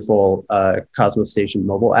wonderful Cosmos Station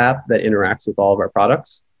mobile app that interacts with all of our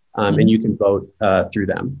products. And you can vote through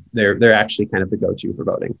them. They're actually kind of the go-to for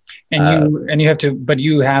voting. And you have to have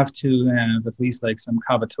at least some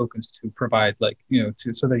Kava tokens to provide,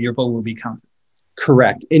 so that your vote will be counted.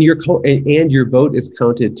 Correct, and your vote is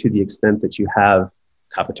counted to the extent that you have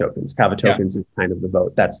Kava tokens. Kava tokens is kind of the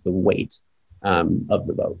vote. That's the weight of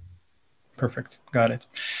the vote. Perfect. Got it.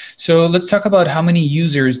 So let's talk about how many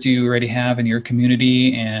users do you already have in your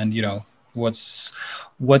community, and what's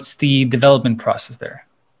the development process there?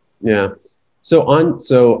 Yeah. So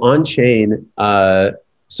on chain,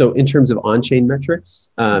 so in terms of on-chain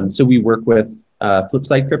metrics, so we work with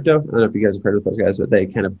Flipside Crypto. I don't know if you guys have heard of those guys, but they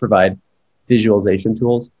kind of provide visualization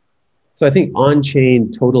tools. So I think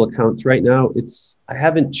on-chain total accounts right now, I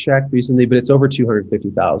haven't checked recently, but it's over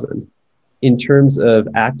 250,000. In terms of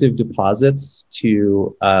active deposits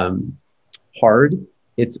to hard,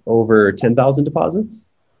 it's over 10,000 deposits.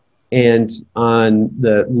 And on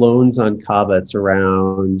the loans on Kava, it's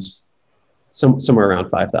around somewhere around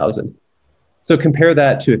 5,000. So compare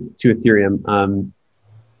that to Ethereum.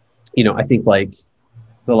 I think the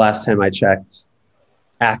last time I checked,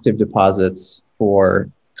 active deposits for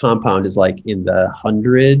Compound is in the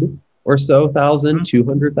 100 or so thousand,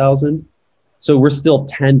 200,000. So we're still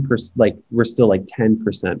 10%, we're still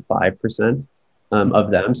 10%, 5%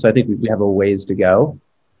 of them. So I think we have a ways to go,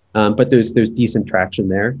 but there's decent traction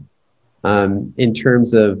there. In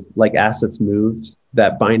terms of assets moved,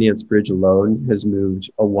 that Binance Bridge alone has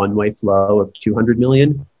moved a one-way flow of 200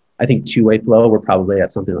 million. I think two-way flow, we're probably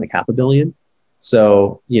at something like 500 million.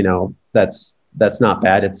 So, that's that's not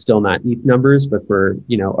bad. It's still not ETH numbers, but for,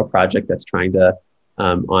 a project that's trying to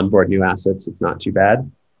onboard new assets, it's not too bad.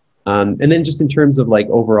 And then just in terms of like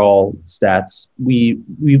overall stats, we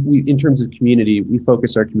in terms of community, we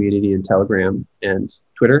focus our community in Telegram and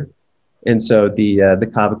Twitter. And so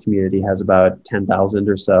the Kava community has about 10,000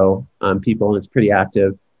 or so people, and it's pretty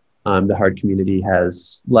active. The hard community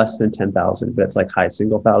has less than 10,000, but it's like high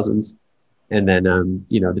single thousands. And then,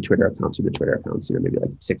 the Twitter accounts maybe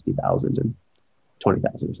like 60,000 and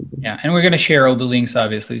 20,000 or something. Yeah, and we're going to share all the links,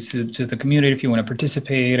 obviously, to the community if you want to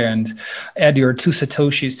participate and add your 2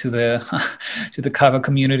 satoshis to the Kava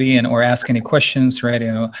community or ask any questions, right?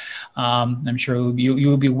 I'm sure you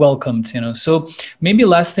will be welcomed. So maybe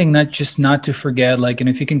last thing, not to forget,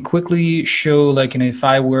 if you can quickly show, if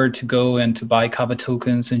I were to go and to buy Kava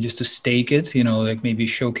tokens and just to stake it, maybe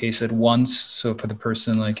showcase it once, so for the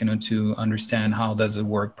person, to understand how does it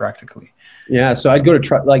work practically. Yeah, so I'd go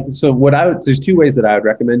to there's 2 ways that I would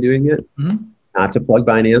recommend doing it. Mm-hmm. Not to plug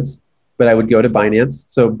Binance, but I would go to Binance.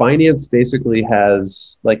 So Binance basically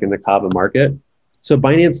has in the Kava market. So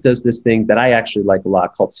Binance does this thing that I actually like a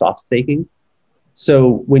lot called soft staking.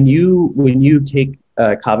 So when you take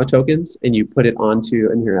Kava tokens and you put it onto,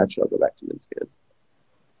 and here actually I'll go back to Minscan.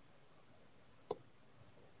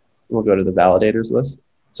 We'll go to the validators list.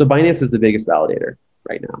 So Binance is the biggest validator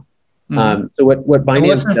right now. Mm-hmm. So what Binance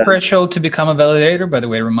what's the threshold to become a validator, by the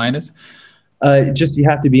way, remind us? Just you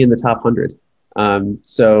have to be in the top 100.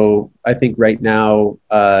 So I think right now,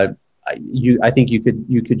 I think you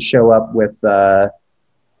could show up with, you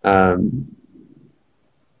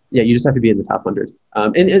just have to be in the top 100.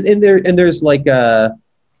 And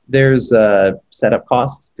there's a setup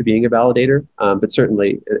cost to being a validator, but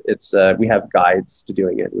certainly it's we have guides to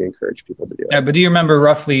doing it. We encourage people to do it. Yeah, but do you remember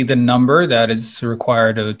roughly the number that is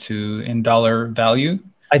required to in dollar value?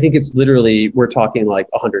 I think it's literally, we're talking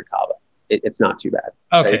like 100 Kava. It's not too bad.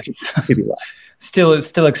 Okay, right? It could be less.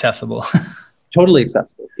 Still accessible. Totally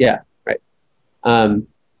accessible. Yeah, right.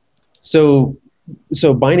 So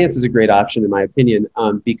Binance is a great option in my opinion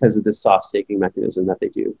because of this soft staking mechanism that they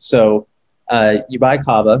do. So you buy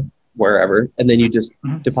Kava wherever, and then you just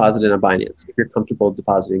deposit it on Binance if you're comfortable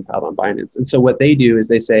depositing Kava on Binance. And so what they do is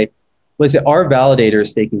let's say our validator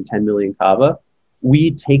is staking 10 million Kava.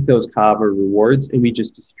 We take those Kava rewards and we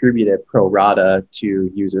just distribute it pro rata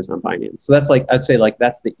to users on Binance. So that's I'd say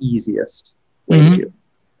that's the easiest way to do it.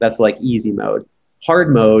 That's easy mode.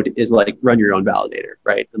 Hard mode is run your own validator,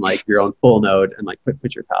 right? And your own full node and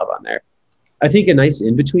put your Kava on there. I think a nice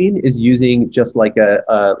in between is using just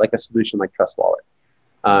a solution like Trust Wallet.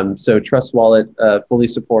 So Trust Wallet fully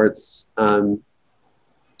supports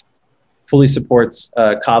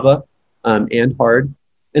Kava and hard.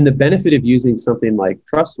 And the benefit of using something like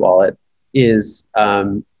Trust Wallet is,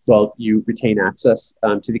 you retain access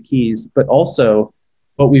to the keys, but also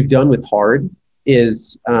what we've done with hard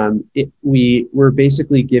is we're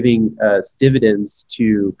basically giving dividends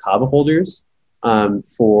to Kava holders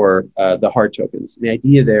for the hard tokens. And the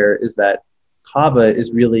idea there is that Kava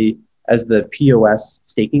is really, as the POS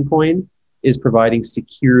staking coin, is providing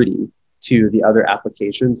security to the other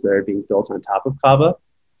applications that are being built on top of Kava.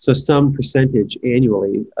 So some percentage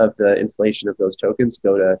annually of the inflation of those tokens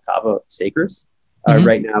go to Kava stakers.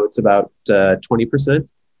 Right now it's about 20%.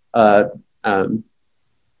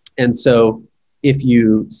 And so if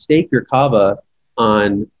you stake your Kava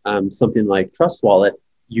on something like Trust Wallet,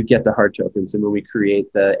 you get the hard tokens. And when we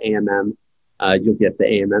create the AMM, you'll get the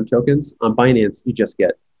AMM tokens. On Binance, you just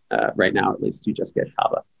get, right now at least, you just get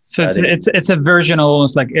Kava. So it's a version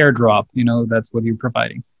almost like airdrop, that's what you're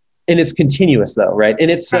providing. And it's continuous though, right?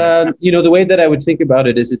 And it's, the way that I would think about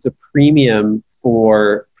it is it's a premium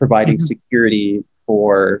for providing security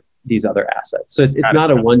for these other assets. So it's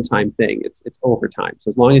not a one-time thing, it's over time. So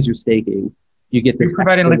as long as you're staking, you get this. You're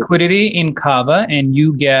providing liquidity in Kava and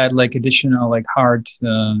you get additional hard,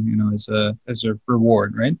 as a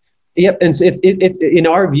reward, right? Yep, and so it's in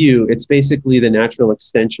our view, it's basically the natural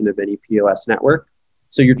extension of any POS network.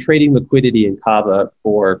 So you're trading liquidity in Kava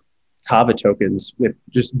for Kava tokens with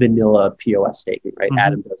just vanilla POS staking, right?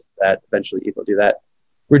 Atom does that, eventually ETH will do that.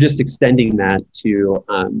 We're just extending that to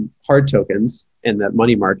hard tokens in the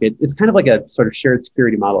money market. It's kind of like a sort of shared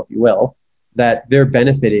security model, if you will, that they're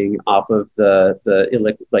benefiting off of the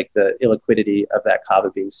illiquidity of that Kava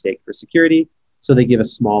being staked for security. So they give a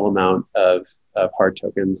small amount of hard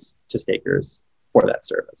tokens to stakers for that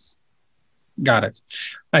service. Got it.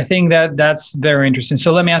 I think that's very interesting.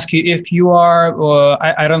 So let me ask you, if you are,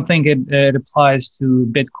 I don't think it applies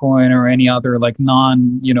to Bitcoin or any other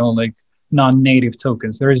non, non-native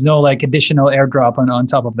tokens. There is no like additional airdrop on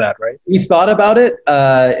top of that, right? We thought about it.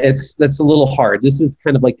 That's a little hard. This is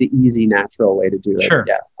kind of like the easy, natural way to do it. Sure.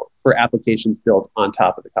 Yeah, for applications built on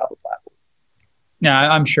top of the Kava platform.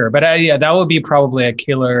 Yeah, I'm sure. But yeah, that would be probably a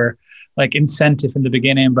killer like incentive in the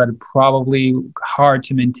beginning, but probably hard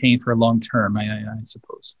to maintain for long term, I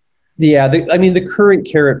suppose. Yeah, the current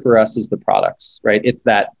carrot for us is the products, right? It's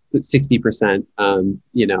that 60%,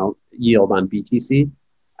 yield on BTC.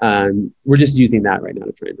 We're just using that right now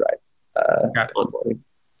to try and drive onboarding.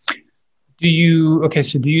 Do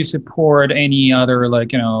you support any other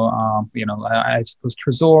like, I suppose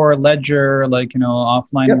Trezor, Ledger, like,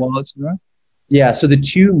 offline wallets? Right? Yeah. So the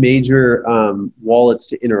two major wallets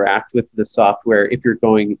to interact with the software, if you're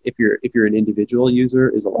an individual user,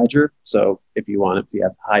 is a Ledger. So if you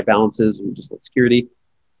have high balances and you just want security,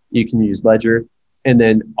 you can use Ledger. And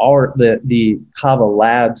then the Kava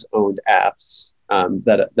Labs owned apps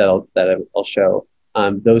that I'll show,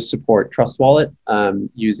 those support Trust Wallet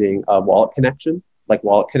using a wallet connection, like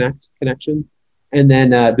Wallet Connect connection. And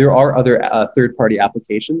then there are other third-party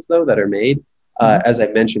applications though that are made. As I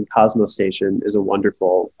mentioned, Cosmos Station is a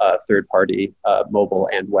wonderful third-party mobile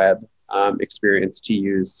and web experience to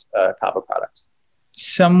use Kava products.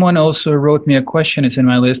 Someone also wrote me a question. It's in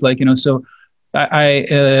my list. Like, so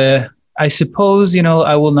I suppose,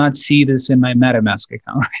 I will not see this in my MetaMask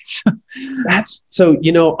account, right? So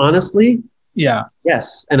honestly, yeah,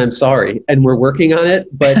 yes, and I'm sorry, and we're working on it,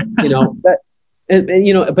 but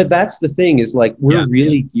but that's the thing is like we're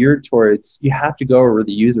really geared towards you have to go where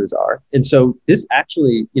the users are, and so this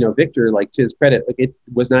actually, Victor, like to his credit, like it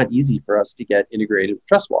was not easy for us to get integrated with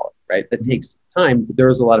Trust Wallet, right? That takes time. But there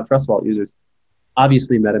was a lot of Trust Wallet users.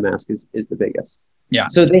 Obviously, MetaMask is the biggest. Yeah.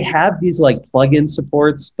 So they have these like plugin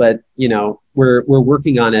supports, but we're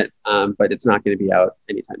working on it, but it's not going to be out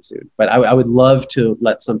anytime soon. But I would love to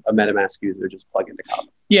let a MetaMask user just plug into Kava.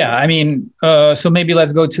 Yeah, I mean, so maybe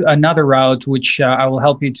let's go to another route, which I will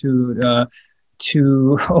help you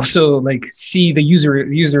to also like see the user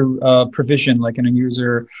provision, like in a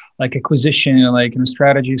user like acquisition, like in a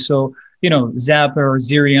strategy. So Zapper or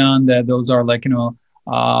Zerion, that those are like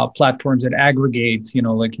platforms that aggregate,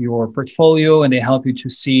 like your portfolio, and they help you to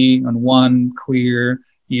see on one clear,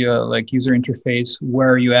 like user interface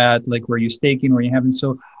where you at, like where you staking, where you haven't.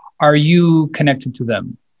 So, are you connected to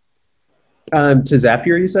them? To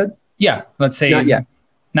Zapier, you said? Yeah, let's say not yet.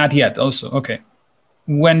 Not yet. Also, okay.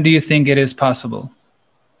 When do you think it is possible?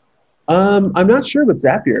 I'm not sure with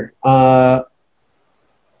Zapier.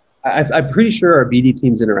 I'm pretty sure our BD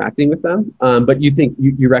team's interacting with them, but you think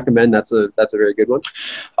you recommend that's a very good one?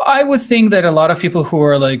 I would think that a lot of people who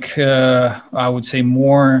are like, I would say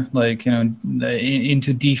more like,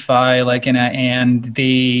 into DeFi, like, and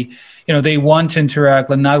they want to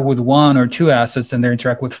interact like not with one or two assets, and they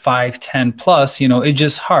interact with 5, 10 plus, it's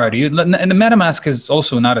just hard. And the MetaMask is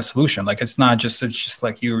also not a solution. Like it's just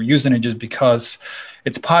like you're using it just because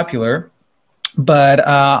it's popular. But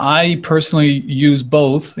I personally use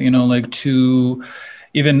both, like to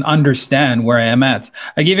even understand where I am at.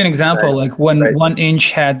 I give you an example, like when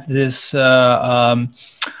 1inch had this airdrop,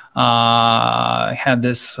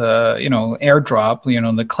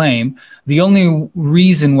 the claim. The only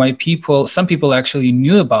reason why some people actually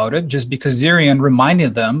knew about it, just because Zerion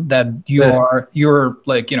reminded them that you're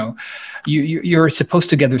like, you're supposed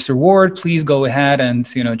to get this reward. Please go ahead and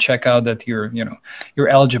check out that you're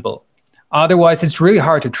eligible. Otherwise, it's really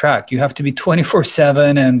hard to track. You have to be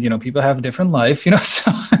 24/7, and people have a different life.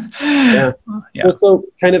 So yeah. Well, so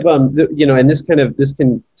kind of and this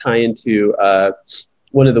can tie into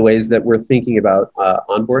one of the ways that we're thinking about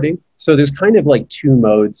onboarding. So there's kind of like two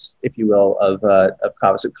modes, if you will, of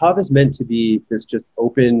Kava. So Kava is meant to be this just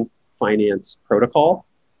open finance protocol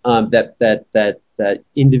that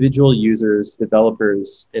individual users,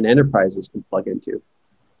 developers, and enterprises can plug into.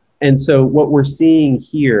 And so what we're seeing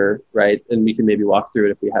here, right, and we can maybe walk through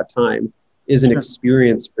it if we have time, is an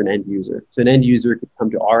experience for an end user. So an end user could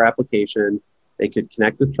come to our application, they could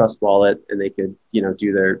connect with Trust Wallet, and they could,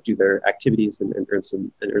 do their activities and earn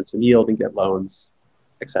some yield and get loans,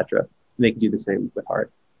 etc. And they can do the same with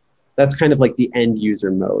Heart. That's kind of like the end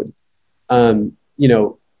user mode.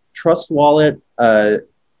 Trust Wallet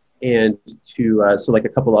so like a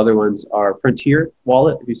couple other ones are Frontier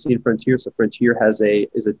Wallet. Have you seen Frontier? So Frontier is a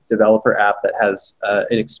developer app that has a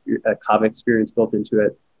Kava experience built into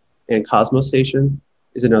it, and Cosmos Station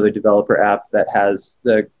is another developer app that has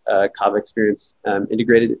the Kava experience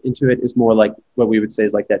integrated into it. Is more like what we would say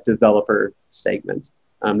is like that developer segment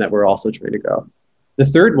that we're also trying to grow. The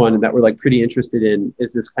third one that we're like pretty interested in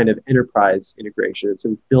is this kind of enterprise integration. So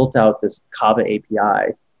we built out this Kava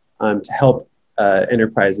API to help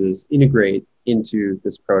enterprises integrate into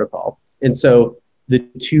this protocol. And so the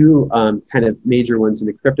two kind of major ones in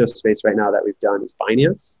the crypto space right now that we've done is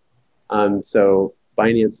Binance. So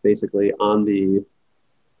Binance basically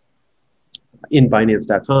in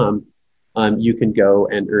Binance.com, you can go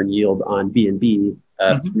and earn yield on BNB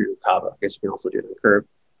through Kava. I guess you can also do it on Curve,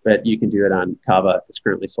 but you can do it on Kava. It's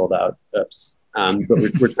currently sold out. Oops. But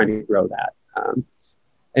we're trying to grow that.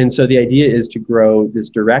 And so the idea is to grow this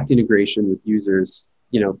direct integration with users.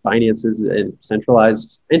 Binance is a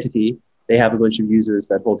centralized entity. They have a bunch of users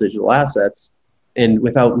that hold digital assets. And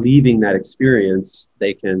without leaving that experience,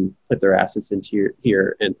 they can put their assets into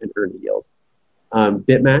here and earn a yield.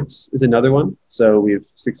 BitMax is another one. So we've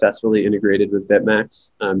successfully integrated with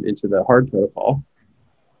BitMax into the hard protocol.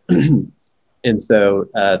 And so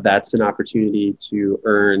that's an opportunity to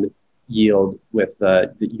earn yield with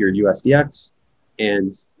your USDX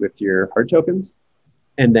and with your hard tokens.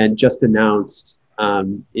 And then just announced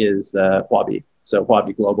is Huobi. So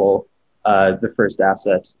Huobi Global, the first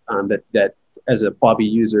asset that as a Huobi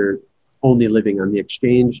user only living on the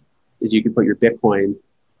exchange is you can put your Bitcoin,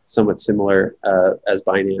 somewhat similar as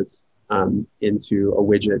Binance, into a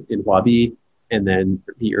widget in Huobi and then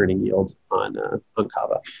be earning yield on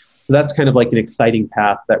Kava. So that's kind of like an exciting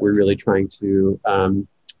path that we're really trying to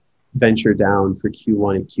venture down for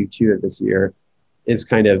Q1 and Q2 of this year. Is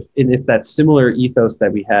kind of, and it's that similar ethos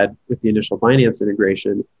that we had with the initial Binance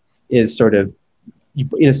integration, is sort of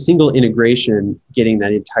in a single integration, getting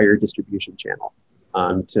that entire distribution channel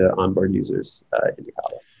to onboard users into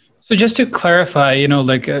Kava. So just to clarify,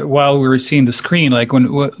 while we were seeing the screen,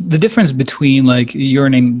 the difference between you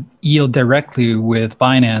earning yield directly with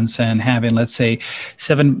Binance and having, let's say,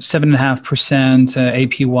 7.5%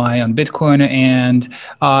 APY on Bitcoin and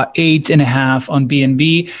 8.5% on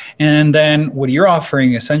BNB, and then what you're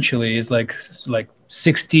offering essentially is like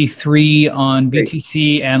 63 on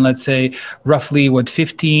BTC and let's say roughly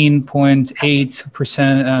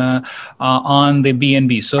 15.8% on the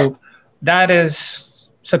BNB. So that is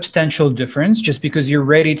substantial difference just because you're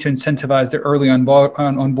ready to incentivize the early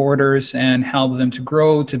onboarders and help them to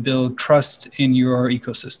grow, to build trust in your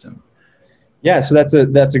ecosystem. Yeah, so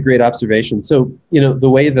that's a great observation. So, the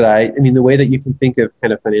way that you can think of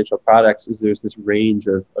kind of financial products is there's this range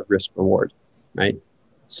of risk reward, right?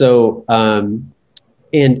 So, and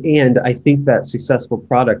I think that successful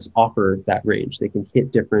products offer that range. They can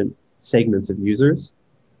hit different segments of users.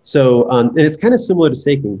 So, and it's kind of similar to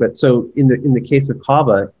staking, but so in the case of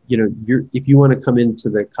Kava, if you want to come into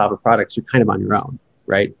the Kava products, you're kind of on your own,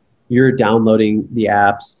 right? You're downloading the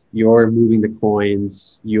apps, you're moving the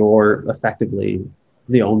coins, you're effectively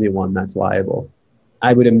the only one that's liable.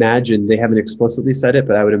 I would imagine, they haven't explicitly said it,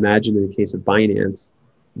 but I would imagine in the case of Binance,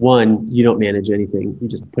 one, you don't manage anything. You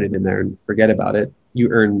just put it in there and forget about it. You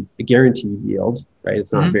earn a guaranteed yield, right?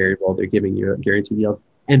 It's not variable. They're giving you a guaranteed yield.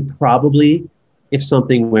 And probably if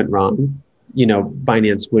something went wrong,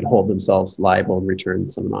 Binance would hold themselves liable and return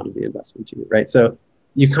some amount of the investment to you, right? So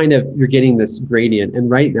you're getting this gradient. And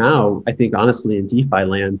right now, I think honestly in DeFi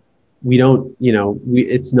land,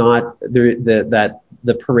 it's not that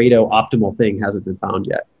the Pareto optimal thing hasn't been found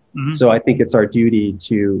yet. So I think it's our duty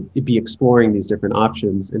to be exploring these different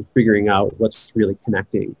options and figuring out what's really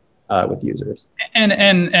connecting with users.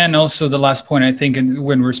 And also the last point, I think,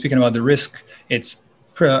 when we're speaking about the risk, it's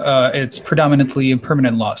predominantly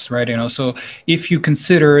impermanent loss, right? So if you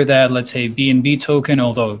consider that, let's say BNB token,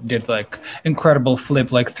 although did incredible flip,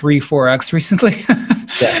 3-4x recently.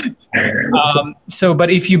 Yes.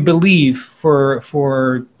 But if you believe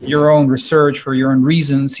for your own research, for your own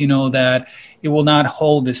reasons, that it will not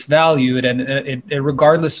hold this value, and it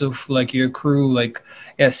regardless of you accrue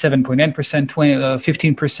 7.9%,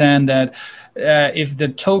 15%, that if the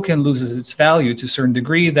token loses its value to a certain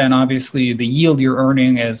degree, then obviously the yield you're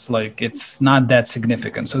earning is it's not that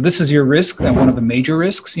significant. So this is your risk, and one of the major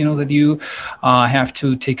risks, that you have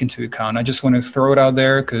to take into account. I just want to throw it out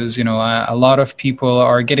there because, a lot of people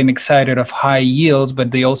are getting excited of high yields,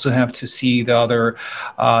 but they also have to see the other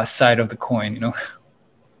side of the coin,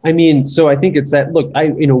 So I think it's that, look,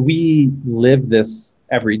 we live this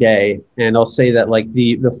every day. And I'll say that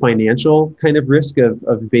the financial kind of risk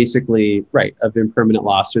of basically, right, of impermanent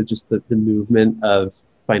loss, or just the movement of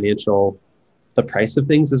the price of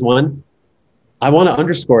things is one. I want to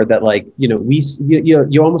underscore that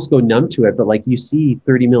you almost go numb to it, but you see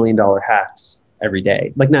 $30 million hacks every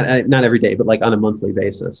day, not every day, but on a monthly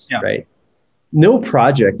basis, right? No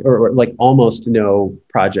project or almost no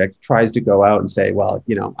project tries to go out and say, well,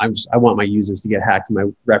 I want my users to get hacked and my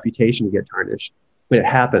reputation to get tarnished. But it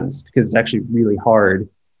happens because it's actually really hard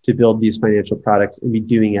to build these financial products and be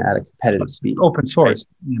doing it at a competitive speed. Open source,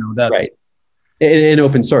 right? That's right. in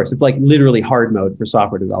open source. It's like literally hard mode for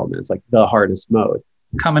software development. It's like the hardest mode.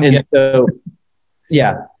 And so,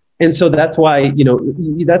 yeah. And so that's why,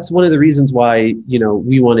 that's one of the reasons why,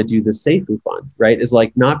 we want to do the Seifu Fund, right? Is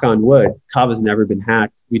like, knock on wood, Kava's never been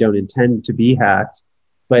hacked. We don't intend to be hacked,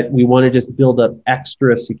 but we want to just build up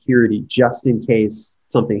extra security just in case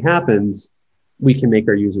something happens, we can make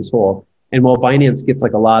our users whole. And while Binance gets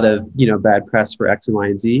like a lot of, bad press for X and Y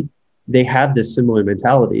and Z, they have this similar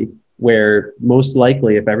mentality where most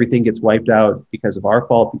likely if everything gets wiped out because of our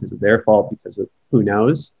fault, because of their fault, because of who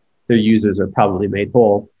knows, their users are probably made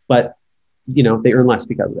whole. But, they earn less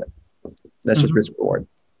because of it. That's just risk reward.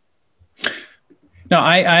 No,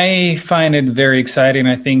 I find it very exciting.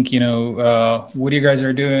 I think, what you guys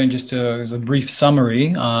are doing, just as a brief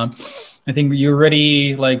summary, I think you're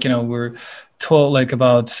already we're told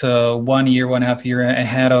about 1 year, 1.5 year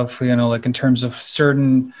ahead of, in terms of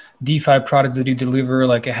certain DeFi products that you deliver,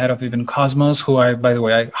 ahead of even Cosmos, who by the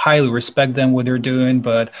way, I highly respect them, what they're doing,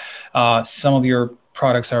 but some of your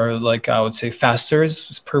products are I would say faster,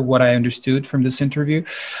 as per what I understood from this interview.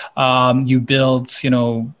 You build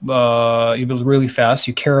really fast.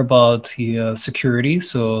 You care about the security.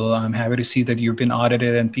 So I'm happy to see that you've been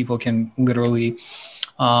audited and people can literally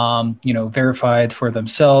verify it for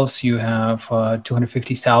themselves. You have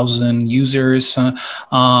 250,000 users, and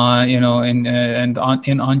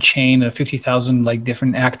on chain, 50,000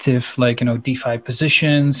 different active DeFi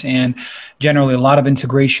positions, and generally a lot of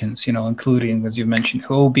integrations, including, as you mentioned,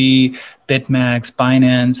 Huobi, BitMax,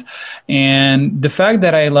 Binance, and the fact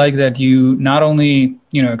that I like that you not only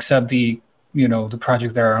accept the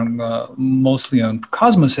projects that are mostly on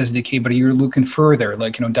Cosmos SDK, but you're looking further,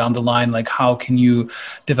 down the line, how can you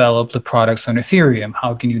develop the products on Ethereum?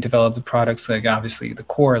 How can you develop the products, obviously the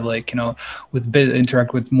core,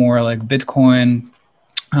 interact with more Bitcoin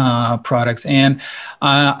products. And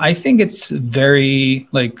I think it's very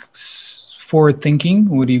forward thinking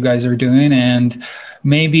what you guys are doing, and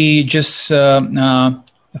maybe just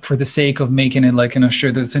for the sake of making it sure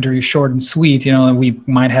this interview short and sweet, we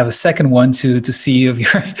might have a second one to see of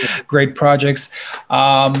your great projects.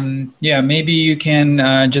 Maybe you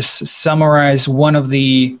can just summarize one of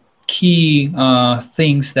the key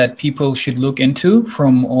things that people should look into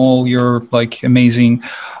from all your amazing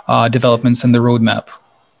developments in the roadmap.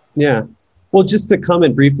 Yeah. Well, just to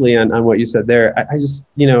comment briefly on what you said there, I just,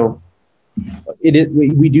 we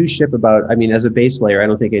do ship about, as a base layer, I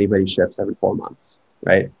don't think anybody ships every 4 months.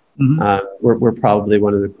 Right. Mm-hmm. We're probably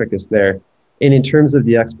one of the quickest there. And in terms of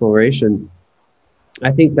the exploration,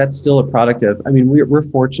 I think that's still a product of, we're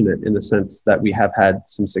fortunate in the sense that we have had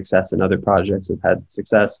some success and other projects have had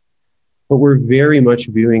success, but we're very much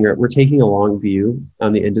we're taking a long view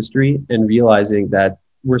on the industry and realizing that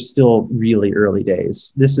we're still really early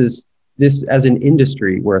days. This as an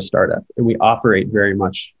industry, we're a startup and we operate very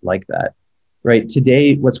much like that, right?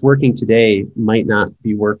 Today, what's working today might not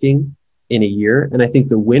be working in a year. And I think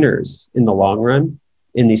the winners in the long run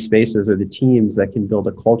in these spaces are the teams that can build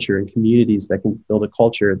a culture and communities that can build a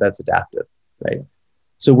culture that's adaptive, right?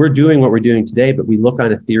 So we're doing what we're doing today, but we look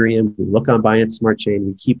on Ethereum, we look on Binance Smart Chain,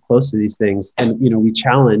 we keep close to these things, and we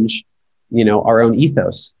challenge, our own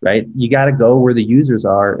ethos, right? You got to go where the users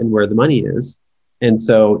are and where the money is. And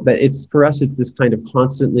so that for us, it's this kind of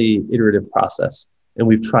constantly iterative process. And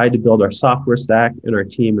we've tried to build our software stack and our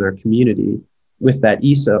team and our community with that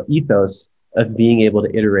ethos of being able to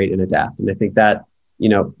iterate and adapt. And I think that,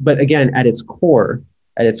 but again, at its core,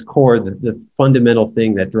 the fundamental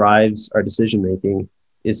thing that drives our decision-making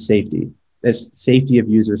is safety. It's safety of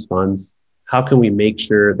users' funds. How can we make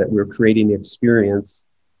sure that we're creating the experience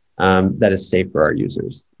that is safe for our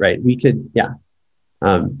users, right? We could, yeah.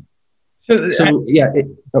 Go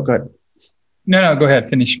ahead. No, go ahead,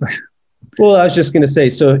 finish. Well, I was just going to say,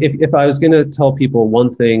 so if I was going to tell people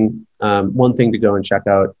one thing to go and check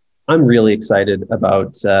out, I'm really excited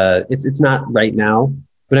about, it's not right now,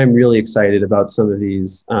 but I'm really excited about some of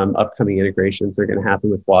these upcoming integrations that are going to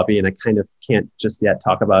happen with Huobi, and I kind of can't just yet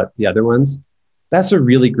talk about the other ones. That's a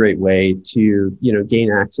really great way to,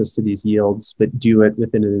 gain access to these yields, but do it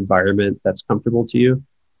within an environment that's comfortable to you.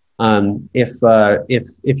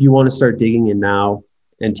 If you want to start digging in now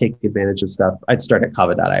and take advantage of stuff, I'd start at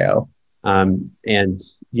kava.io.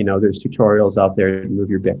 There's tutorials out there to move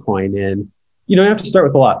your Bitcoin in. You don't have to start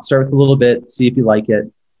with a lot. Start with a little bit, see if you like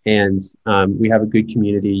it. And we have a good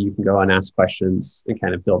community. You can go and ask questions and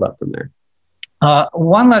kind of build up from there.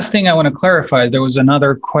 One last thing I want to clarify. There was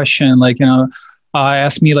another question,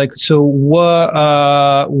 asked me so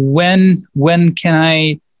what, when can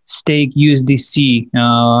I stake USDC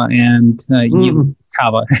and use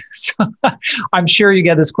Kava? So I'm sure you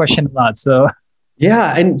get this question a lot. So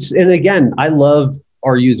Yeah, and again, I love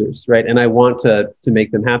our users, right? And I want to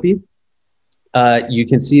make them happy. You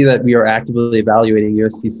can see that we are actively evaluating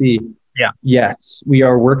USDC. Yeah. Yes, we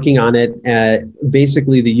are working on it.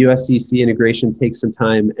 Basically, the USDC integration takes some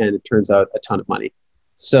time, and it turns out a ton of money.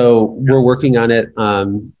 So we're working on it.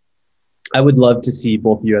 I would love to see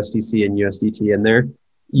both USDC and USDT in there.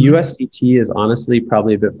 USDT is honestly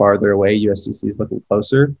probably a bit farther away. USDC is looking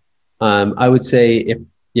closer. I would say if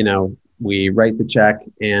we write the check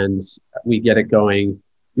and we get it going,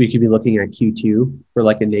 we could be looking at Q2 for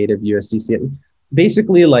like a native USDC.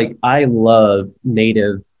 Basically, like I love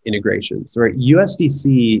native integrations, right?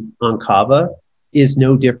 USDC on Kava is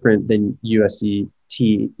no different than USDC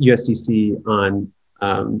on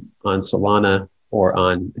Solana or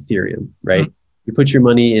on Ethereum, right? Mm-hmm. You put your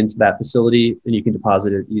money into that facility and you can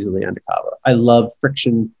deposit it easily onto Kava. I love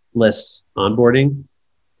frictionless onboarding.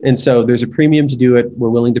 And so there's a premium to do it. We're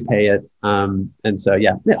willing to pay it. And so,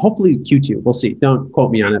 yeah, hopefully Q2, we'll see. Don't quote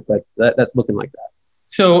me on it, but that's looking like that.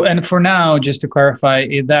 So, and for now, just to clarify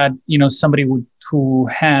that, somebody who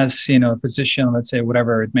has, a position, let's say,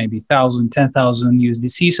 whatever it may be, 1,000, 10,000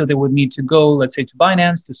 USDC. So they would need to go, let's say, to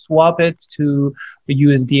Binance to swap it to the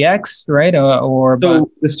USDX, right? So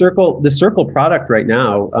the Circle product right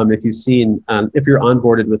now, if you've seen, if you're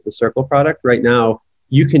onboarded with the Circle product right now,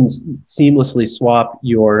 you can seamlessly swap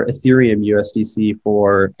your Ethereum USDC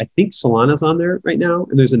for, I think Solana's on there right now,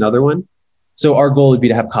 and there's another one. So our goal would be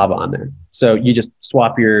to have Kava on there. So you just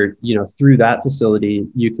swap your, through that facility,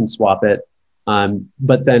 you can swap it.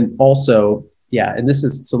 But then also, yeah, and this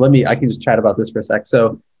is, so I can just chat about this for a sec.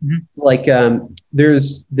 So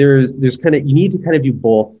there's kind of, you need to kind of do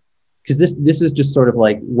both, because this is just sort of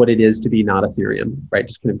like what it is to be not Ethereum, right?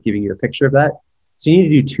 Just kind of giving you a picture of that. So you need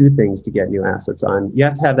to do two things to get new assets on. You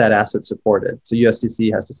have to have that asset supported. So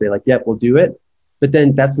USDC has to say like, yep, we'll do it. But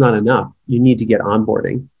then that's not enough. You need to get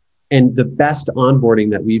onboarding. And the best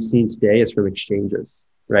onboarding that we've seen today is from exchanges,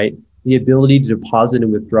 right? The ability to deposit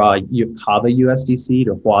and withdraw Kava USDC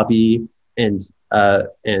to Huobi and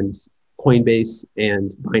Coinbase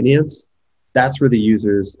and Binance. That's where the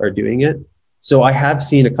users are doing it. So I have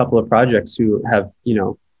seen a couple of projects who have,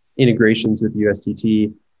 integrations with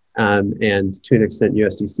USDT and to an extent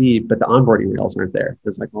USDC, but the onboarding rails aren't there.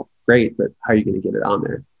 It's like, well, great, but how are you going to get it on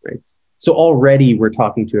there, right? So already we're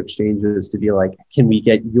talking to exchanges to be like, can we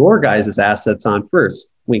get your guys' assets on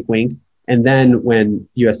first? Wink, wink. And then when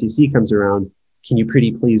USDC comes around, can you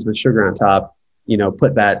pretty please with sugar on top,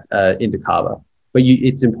 put that into Kava? But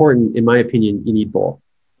it's important, in my opinion, you need both.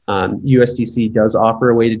 USDC does offer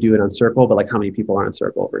a way to do it on Circle, but like how many people are on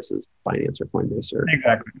Circle versus Binance or Coinbase?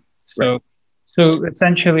 Exactly. So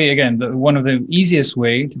essentially, again, one of the easiest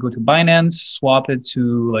way to go to Binance, swap it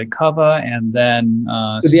to like Kava, and then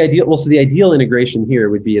so the ideal integration here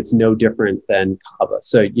would be it's no different than Kava.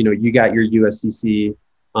 So you got your USDC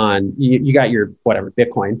on you got your whatever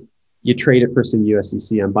Bitcoin, you trade it for some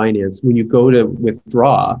USDC on Binance. When you go to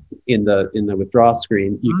withdraw in the withdraw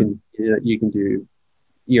screen, you can do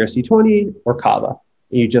ERC20 or Kava,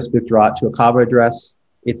 and you just withdraw it to a Kava address.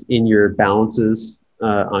 It's in your balances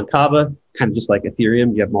on Kava, kind of just like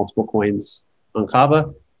Ethereum. You have multiple coins on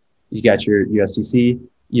Kava. You got your USDC.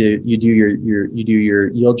 You do your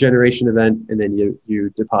yield generation event, and then you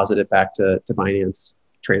deposit it back to Binance,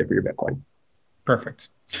 trade it for your Bitcoin. Perfect.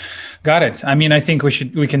 Got it. I mean, I think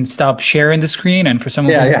we can stop sharing the screen, and for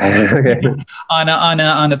someone okay. on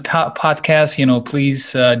a podcast,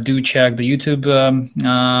 please do check the YouTube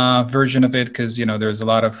version of it, because there's a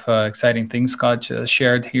lot of exciting things Scott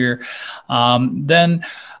shared here. Then,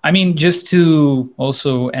 I mean, just to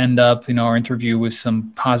also end up, our interview with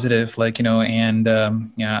some positive, and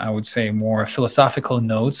I would say more philosophical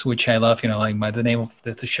notes, which I love. Like the name of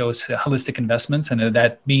the show is Holistic Investments, and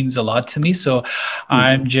that means a lot to me. So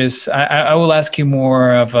I will ask you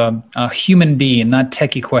more of a human being, not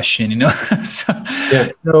techie question.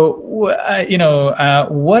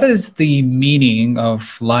 What is the meaning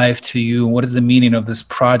of life to you? What is the meaning of this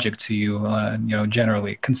project to you?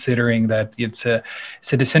 Generally, considering that it's a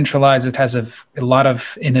decentralized, it has a lot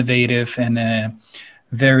of innovative and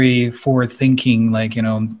very forward-thinking,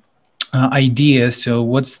 ideas. So,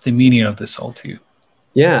 what's the meaning of this all to you?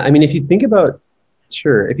 Yeah, I mean, if you think about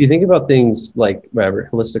things like whatever,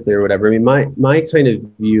 holistically or whatever, I mean, my kind of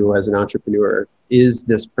view as an entrepreneur is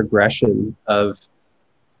this progression of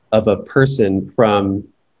a person from,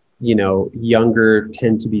 younger,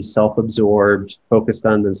 tend to be self-absorbed, focused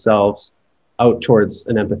on themselves, out towards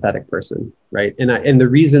an empathetic person, right? And the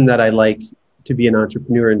reason that I like to be an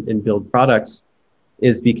entrepreneur and build products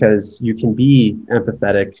is because you can be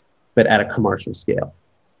empathetic, but at a commercial scale,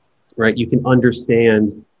 right? You can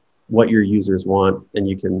understand what your users want, and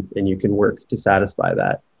you can work to satisfy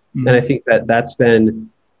that. Mm-hmm. And I think that that's been,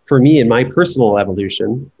 for me, in my personal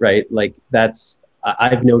evolution, right? Like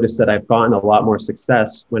I've noticed that I've gotten a lot more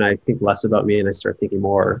success when I think less about me and I start thinking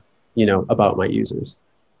more, about my users.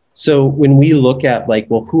 So when we look at like,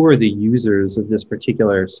 well, who are the users of this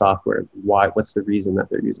particular software? What's the reason that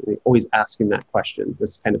they're using it? Always asking that question,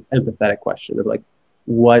 this kind of empathetic question of like,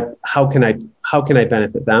 how can I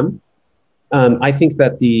benefit them? I think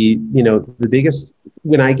that the biggest,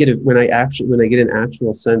 when I get an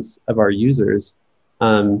actual sense of our users,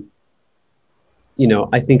 I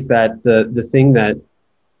think that the thing that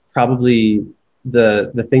probably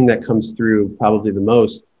the thing that comes through probably the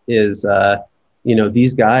most is,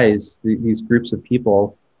 these guys, these groups of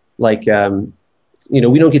people, like,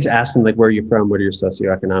 we don't get to ask them like, where are you from? What are your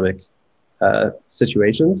socioeconomic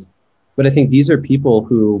situations? But I think these are people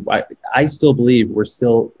who I still believe we're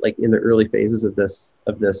still like in the early phases of this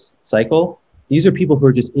cycle. These are people who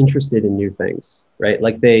are just interested in new things, right?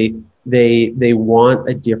 Like they want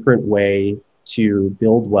a different way to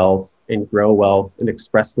build wealth and grow wealth and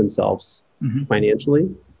express themselves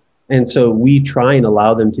financially. And so we try and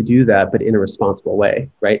allow them to do that, but in a responsible way,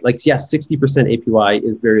 right? Like, yes, 60% APY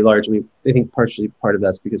is very large. I think partially part of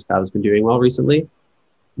that's because Kava's been doing well recently.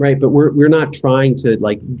 Right. But we're not trying to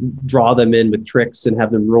like draw them in with tricks and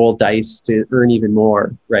have them roll dice to earn even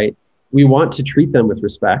more. Right. We want to treat them with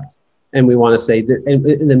respect. And we want to say that, and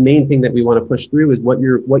the main thing that we want to push through is what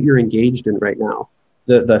you're engaged in right now.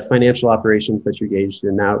 The financial operations that you're engaged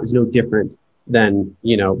in now is no different than,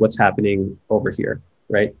 what's happening over here.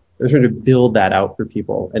 Right. We're trying to build that out for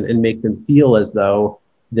people and make them feel as though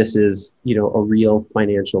this is, a real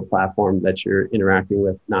financial platform that you're interacting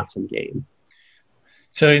with, not some game.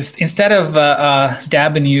 So instead of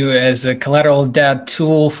dabbing you as a collateral dab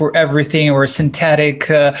tool for everything, or a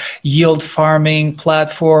synthetic yield farming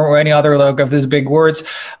platform, or any other of these big words,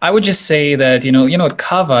 I would just say that what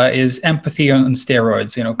Kava is empathy on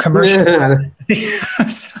steroids. Commercial.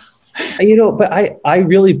 But I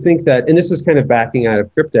really think that, and this is kind of backing out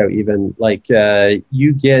of crypto even, like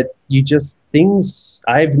things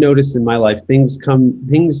I've noticed in my life, things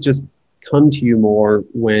just come to you more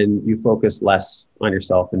when you focus less on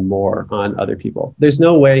yourself and more on other people. There's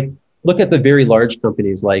no way. Look at the very large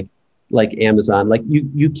companies like Amazon. Like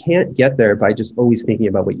you can't get there by just always thinking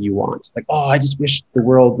about what you want. Like, oh, I just wish the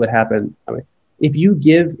world would happen. I mean, if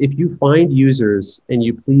you find users and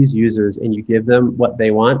you please users and you give them what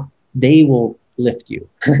they want, they will lift you,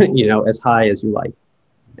 as high as you like.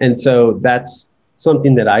 And so that's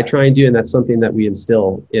something that I try and do, and that's something that we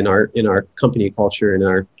instill in our company culture and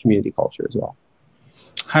our community culture as well.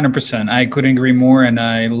 100%. I couldn't agree more, and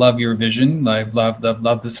I love your vision. I've loved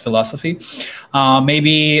this philosophy.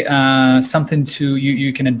 Maybe something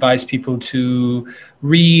you can advise people to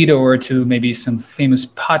read, or to maybe some famous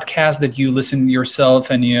podcast that you listen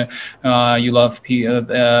yourself and you love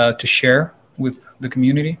to share with the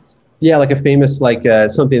community. Yeah, like a famous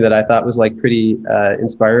something that I thought was pretty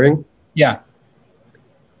inspiring. Yeah.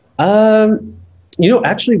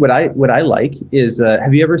 Actually what I like is,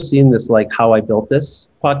 have you ever seen this, How I Built This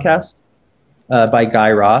podcast, by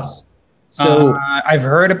Guy Raz? So I've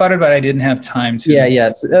heard about it, but I didn't have time to.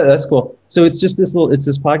 Yeah. So, that's cool. So it's just this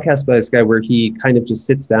podcast by this guy where he kind of just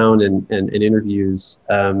sits down and interviews,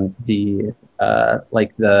 the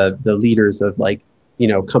leaders of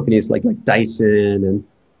companies like Dyson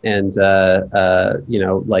and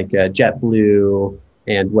JetBlue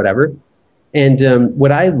and whatever. And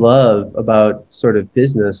what I love about sort of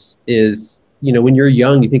business is, when you're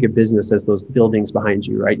young, you think of business as those buildings behind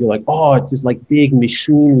you, right? You're like, oh, it's this big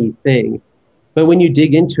machine thing. But when you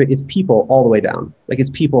dig into it, it's people all the way down. It's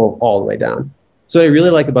people all the way down. So what I really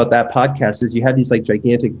like about that podcast is you have these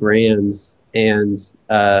gigantic brands and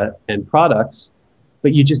products,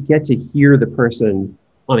 but you just get to hear the person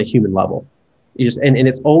on a human level. You just and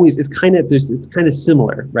it's kind of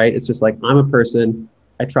similar, right? It's just I'm a person.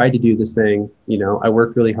 I tried to do this thing, I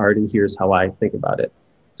worked really hard, and here's how I think about it.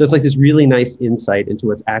 So it's this really nice insight into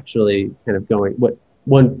what's actually kind of what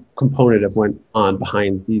one component of went on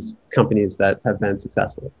behind these companies that have been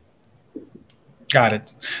successful. Got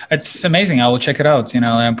it. It's amazing. I will check it out,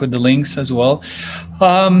 and put the links as well.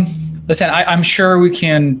 Listen, I'm sure we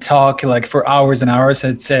can talk for hours and hours.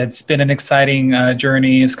 It's been an exciting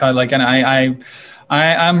journey, Scott. And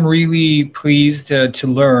I'm really pleased to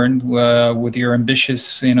learn with your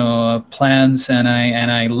ambitious, plans, and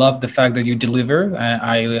I love the fact that you deliver.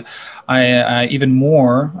 I even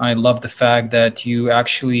more, I love the fact that you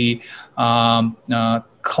actually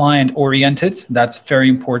client oriented. That's very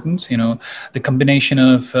important. You know, the combination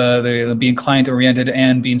of the being client oriented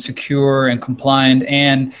and being secure and compliant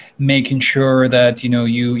and making sure that, you know,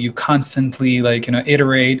 you constantly, like, you know,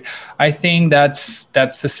 iterate. I think that's the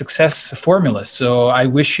success formula. So I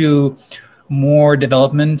wish you more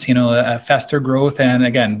development, you know, faster growth. And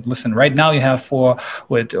again, listen, right now you have more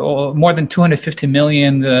than 250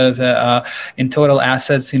 million in total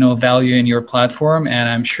assets, you know, value in your platform. And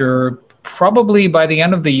I'm sure probably by the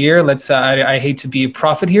end of the year, I hate to be a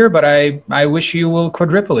prophet here, but I wish you will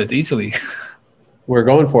quadruple it easily. We're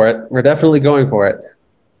going for it. We're definitely going for it.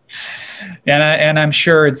 And I'm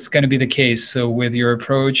sure it's going to be the case. So with your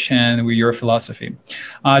approach and with your philosophy,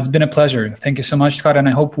 it's been a pleasure. Thank you so much, Scott. And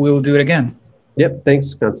I hope we'll do it again. Yep.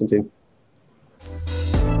 Thanks, Constantine.